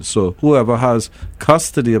reverses. So whoever has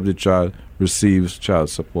custody of the child receives child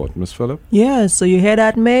support. Ms. Phillip? Yeah, so you hear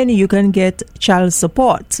that, man? You can get child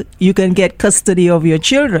support. You can get custody of your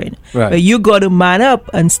children. Right. But you got to man up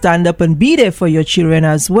and stand up and be there for your children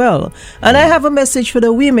as well. And I have a message for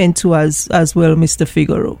the women too as well, Mr.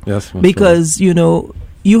 Figueroa. Yes, Ms. Because,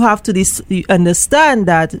 you have to understand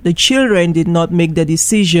that the children did not make the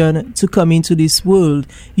decision to come into this world.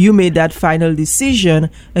 You made that final decision,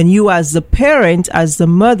 and you as the parent, as the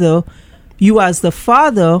mother, you as the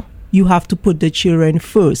father, you have to put the children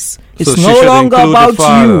first. It's no longer about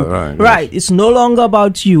you. Right. It's no longer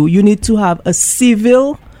about you. You need to have a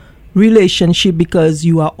civil relationship because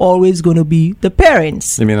you are always going to be the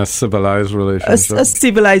parents. You mean a civilized relationship? A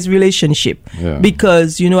civilized relationship. Yeah.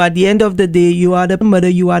 Because, at the end of the day, you are the mother,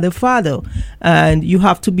 you are the father. And you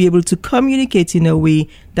have to be able to communicate in a way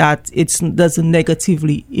that it doesn't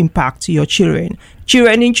negatively impact your children.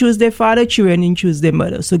 Children didn't choose their father, children didn't choose their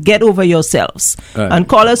mother. So get over yourselves. Right. And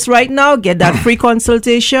call us right now. Get that free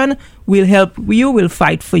consultation. We'll help you. We'll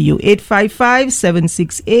fight for you.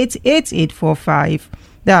 855-768-8845.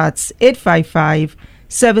 That's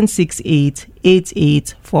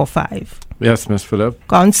 855-768-8845. Yes, Ms. Phillip.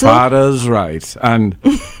 Counsel? Father's rights. And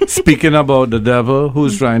speaking about the devil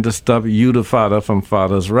who's trying to stop you, the father, from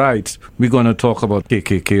father's rights, we're going to talk about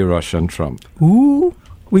KKK, Russia, and Trump. Ooh.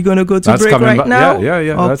 We're going to go to a break right now?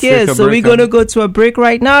 Yeah. Okay, so we're going to go to a break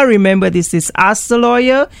right now. Remember, this is Ask the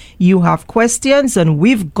Lawyer. You have questions, and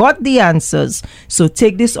we've got the answers. So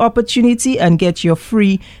take this opportunity and get your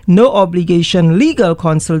free, no obligation legal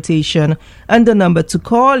consultation. And the number to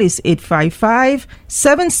call is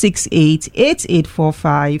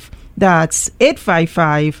 855-768-8845. That's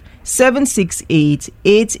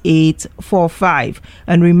 855-768-8845.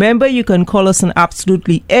 And remember, you can call us on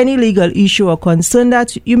absolutely any legal issue or concern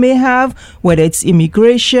that you may have, whether it's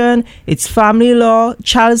immigration, it's family law,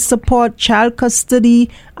 child support, child custody,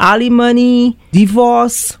 alimony,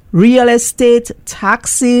 divorce, real estate,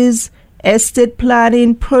 taxes, estate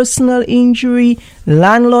planning, personal injury,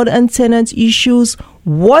 landlord and tenant issues,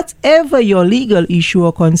 Whatever your legal issue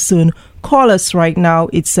or concern, call us right now.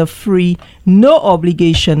 It's a free, no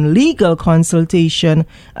obligation legal consultation,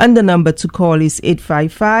 and the number to call is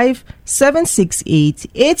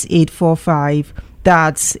 855-768-8845.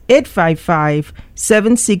 That's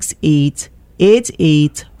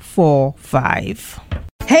 855-768-8845.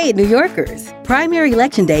 Hey, New Yorkers! Primary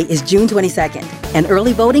Election Day is June 22nd, and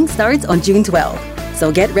early voting starts on June 12th.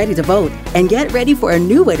 So get ready to vote, and get ready for a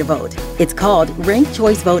new way to vote. It's called ranked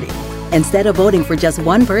choice voting. Instead of voting for just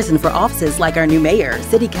one person for offices like our new mayor,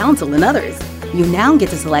 city council, and others, you now get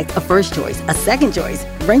to select a first choice, a second choice,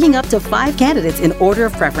 ranking up to 5 candidates in order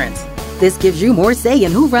of preference. This gives you more say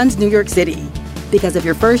in who runs New York City. Because if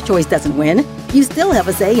your first choice doesn't win, you still have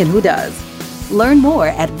a say in who does. Learn more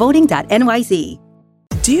at voting.nyc.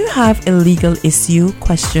 Do you have a legal issue,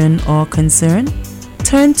 question, or concern?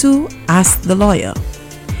 Turn to Ask the Lawyer.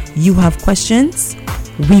 You have questions?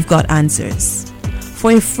 We've got answers.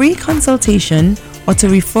 For a free consultation or to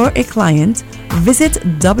refer a client, visit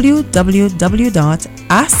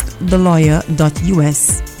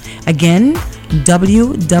www.askthelawyer.us. Again,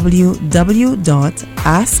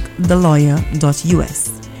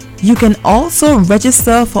 www.askthelawyer.us. You can also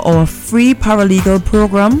register for our free paralegal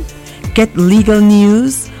program, get legal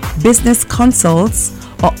news, business consults,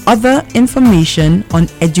 or other information on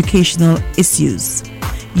educational issues.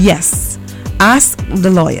 Yes, ask the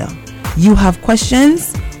lawyer. You have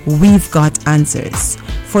questions? We've got answers.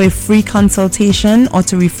 For a free consultation or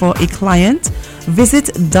to refer a client, visit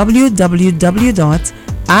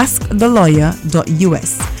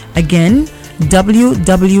www.askthelawyer.us. Again,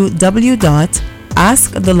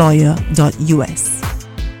 www.askthelawyer.us.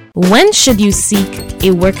 When should you seek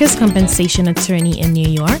a workers' compensation attorney in New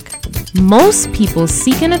York? Most people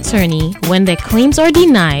seek an attorney when their claims are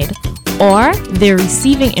denied or they're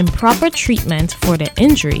receiving improper treatment for their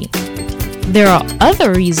injury. There are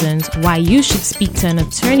other reasons why you should speak to an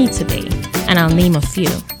attorney today, and I'll name a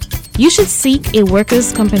few. You should seek a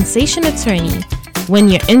workers' compensation attorney when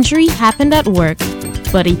your injury happened at work,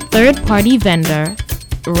 but a third-party vendor,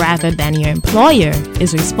 rather than your employer,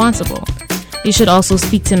 is responsible. You should also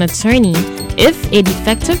speak to an attorney if a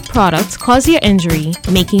defective product caused your injury,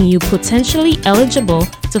 making you potentially eligible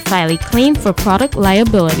to file a claim for product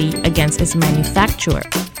liability against its manufacturer.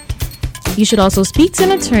 You should also speak to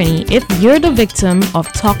an attorney if you're the victim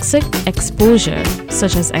of toxic exposure,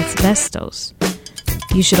 such as asbestos.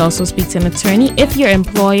 You should also speak to an attorney if your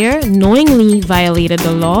employer knowingly violated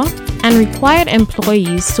the law and required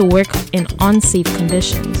employees to work in unsafe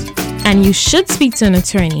conditions. And you should speak to an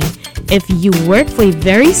attorney if you work for a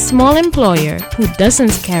very small employer who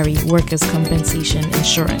doesn't carry workers' compensation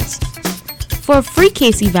insurance. For a free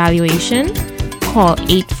case evaluation, call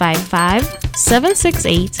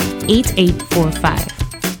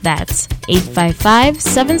 855-768-8845. That's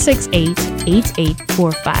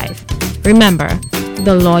 855-768-8845. Remember,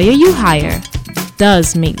 the lawyer you hire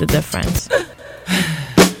does make the difference.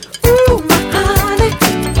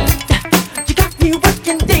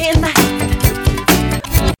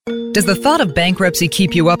 Does the thought of bankruptcy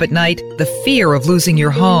keep you up at night? The fear of losing your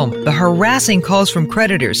home, the harassing calls from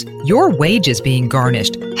creditors, your wages being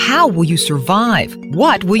garnished. How will you survive?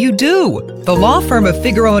 What will you do? The law firm of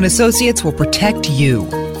Figueroa & Associates will protect you.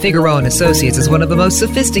 Figueroa & Associates is one of the most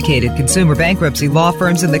sophisticated consumer bankruptcy law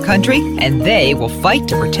firms in the country, and they will fight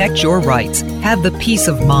to protect your rights. Have the peace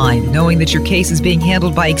of mind knowing that your case is being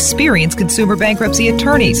handled by experienced consumer bankruptcy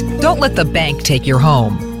attorneys. Don't let the bank take your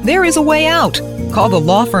home. There is a way out. Call the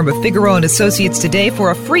law firm of Figueroa & Associates today for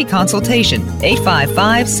a free consultation.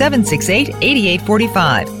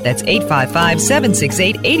 855-768-8845. That's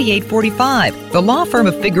 855-768-8845. The law firm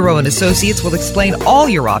of Figueroa & Associates will explain all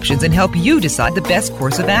your options and help you decide the best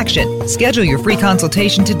course of action. Schedule your free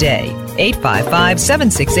consultation today.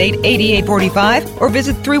 855-768-8845 or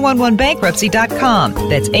visit 311bankruptcy.com.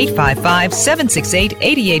 That's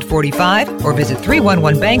 855-768-8845 or visit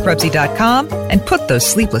 311bankruptcy.com and put those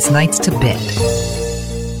sleepless nights to bed.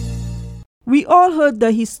 We all heard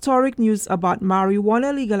the historic news about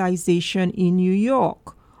marijuana legalization in New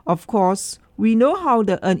York. Of course, we know how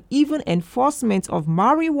the uneven enforcement of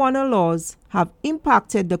marijuana laws have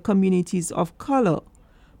impacted the communities of color.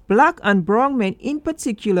 Black and brown men in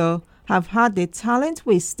particular have had their talent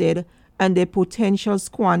wasted and their potential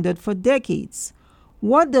squandered for decades.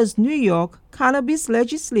 What does New York cannabis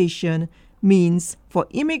legislation means for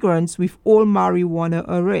immigrants with all marijuana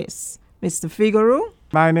arrests? Mr. Figueroa?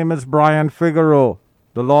 My name is Brian Figueroa,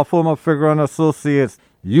 the law firm of Figueroa & Associates.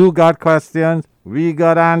 You got questions, we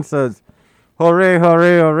got answers. Hooray,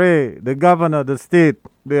 hooray, hooray. The governor, the state,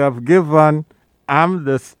 they have given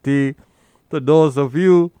amnesty to those of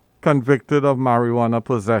you convicted of marijuana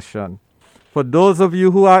possession. For those of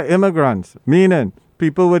you who are immigrants, meaning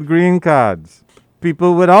people with green cards,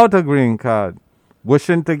 people without a green card,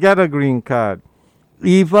 wishing to get a green card,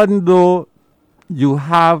 even though you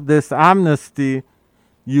have this amnesty,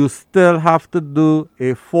 you still have to do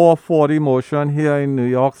a 440 motion here in New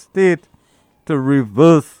York State to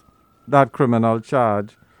reverse that criminal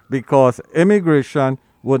charge, because immigration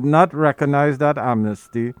would not recognize that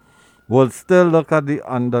amnesty, will still look at the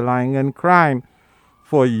underlying crime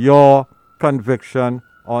for your conviction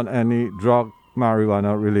on any drug,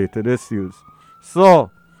 marijuana related issues.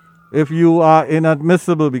 So, if you are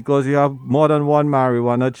inadmissible because you have more than one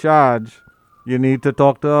marijuana charge, you need to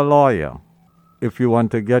talk to a lawyer if you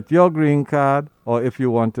want to get your green card or if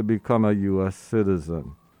you want to become a U.S.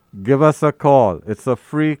 citizen. Give us a call. It's a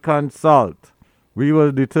free consult. We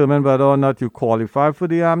will determine whether or not you qualify for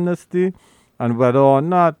the amnesty and whether or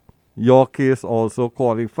not your case also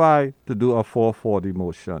qualify to do a 440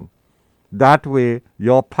 motion. That way,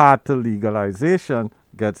 your path to legalization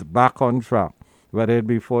gets back on track, whether it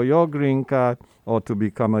be for your green card or to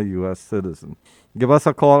become a U.S. citizen. Give us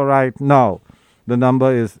a call right now. The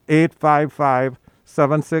number is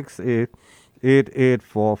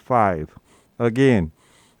 855-768-8845. Again,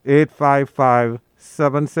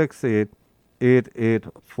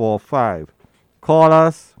 855-768-8845. Call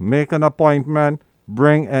us, make an appointment,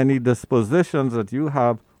 bring any dispositions that you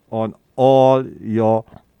have on all your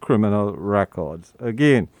criminal records.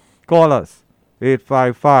 Again, call us,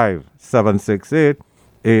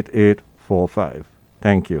 855-768-8845.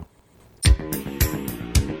 Thank you.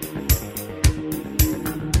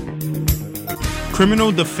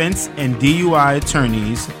 Criminal defense and DUI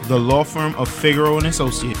attorneys, the law firm of Figueroa and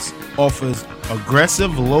Associates, offers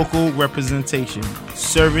aggressive local representation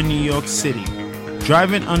serving New York City.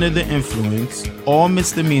 Driving under the influence, all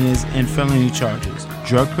misdemeanors and felony charges,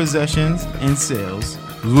 drug possessions and sales,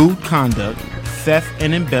 lewd conduct, theft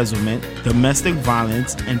and embezzlement, domestic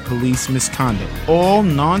violence, and police misconduct. All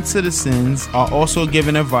non-citizens are also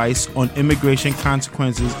given advice on immigration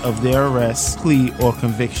consequences of their arrest, plea, or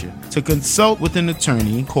conviction. To consult with an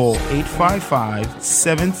attorney, call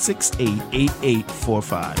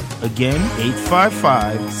 855-768-8845. Again,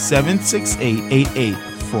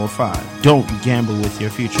 855-768-8845. Don't gamble with your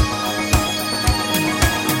future.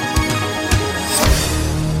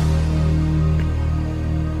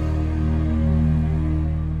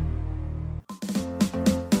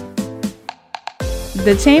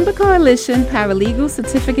 The Chamber Coalition Paralegal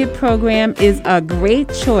Certificate Program is a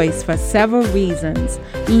great choice for several reasons.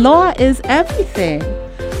 Law is everything.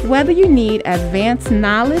 Whether you need advanced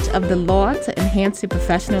knowledge of the law to enhance your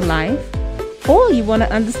professional life, or you want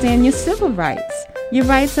to understand your civil rights, your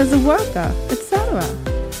rights as a worker, etc.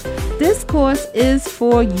 This course is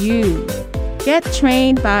for you. Get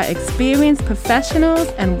trained by experienced professionals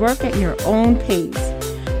and work at your own pace.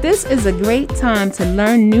 This is a great time to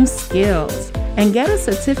learn new skills and get a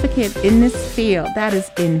certificate in this field that is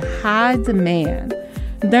in high demand.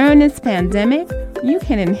 During this pandemic, you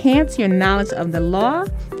can enhance your knowledge of the law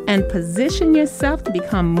and position yourself to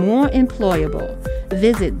become more employable.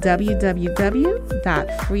 Visit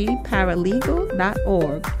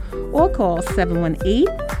www.freeparalegal.org or call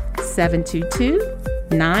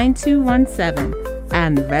 718-722-9217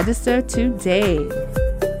 and register today.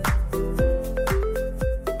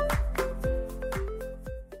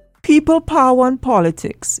 People, Power and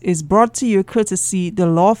Politics is brought to you courtesy the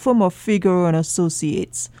law firm of Figueroa and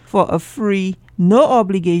Associates. For a free,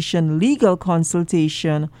 no-obligation legal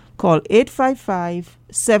consultation, call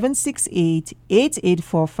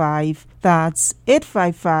 855-768-8845. That's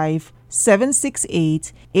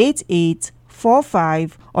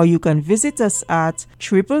 855-768-8845. Or you can visit us at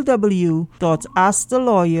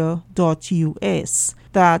www.askthelawyer.us.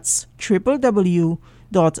 That's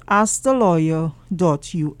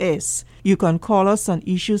www.askthelawyer.us. You can call us on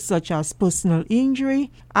issues such as personal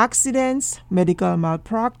injury, accidents, medical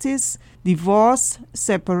malpractice, divorce,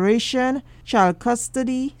 separation, child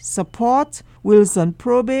custody, support, wills and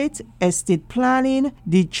probate, estate planning,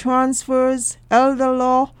 deed transfers, elder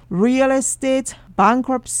law, real estate,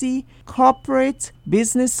 bankruptcy, corporate,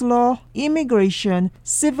 business law, immigration,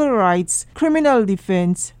 civil rights, criminal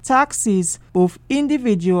defense, taxes, both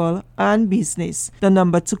individual and business. The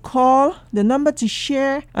number to call, the number to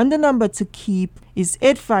share, and the number to keep is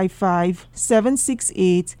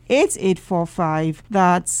 855-768-8845.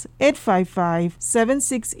 That's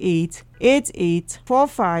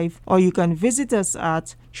 855-768-8845. Or you can visit us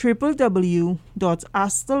at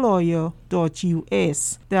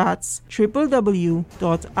www.askthelawyer.us. That's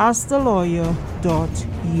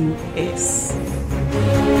www.askthelawyer.us.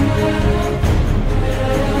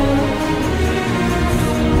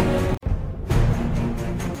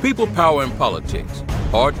 People Power in Politics.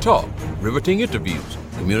 Hard talk, riveting interviews,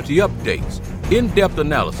 community updates, in-depth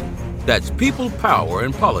analysis. That's People Power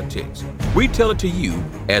in Politics. We tell it to you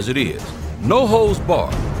as it is. No holds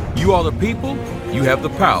barred. You are the people, you have the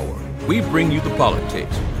power. We bring you the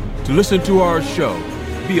politics. To listen to our show,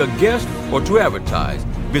 be a guest, or to advertise,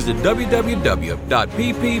 visit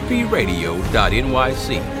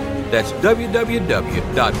www.pppradio.nyc. That's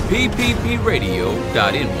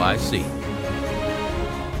www.pppradio.nyc.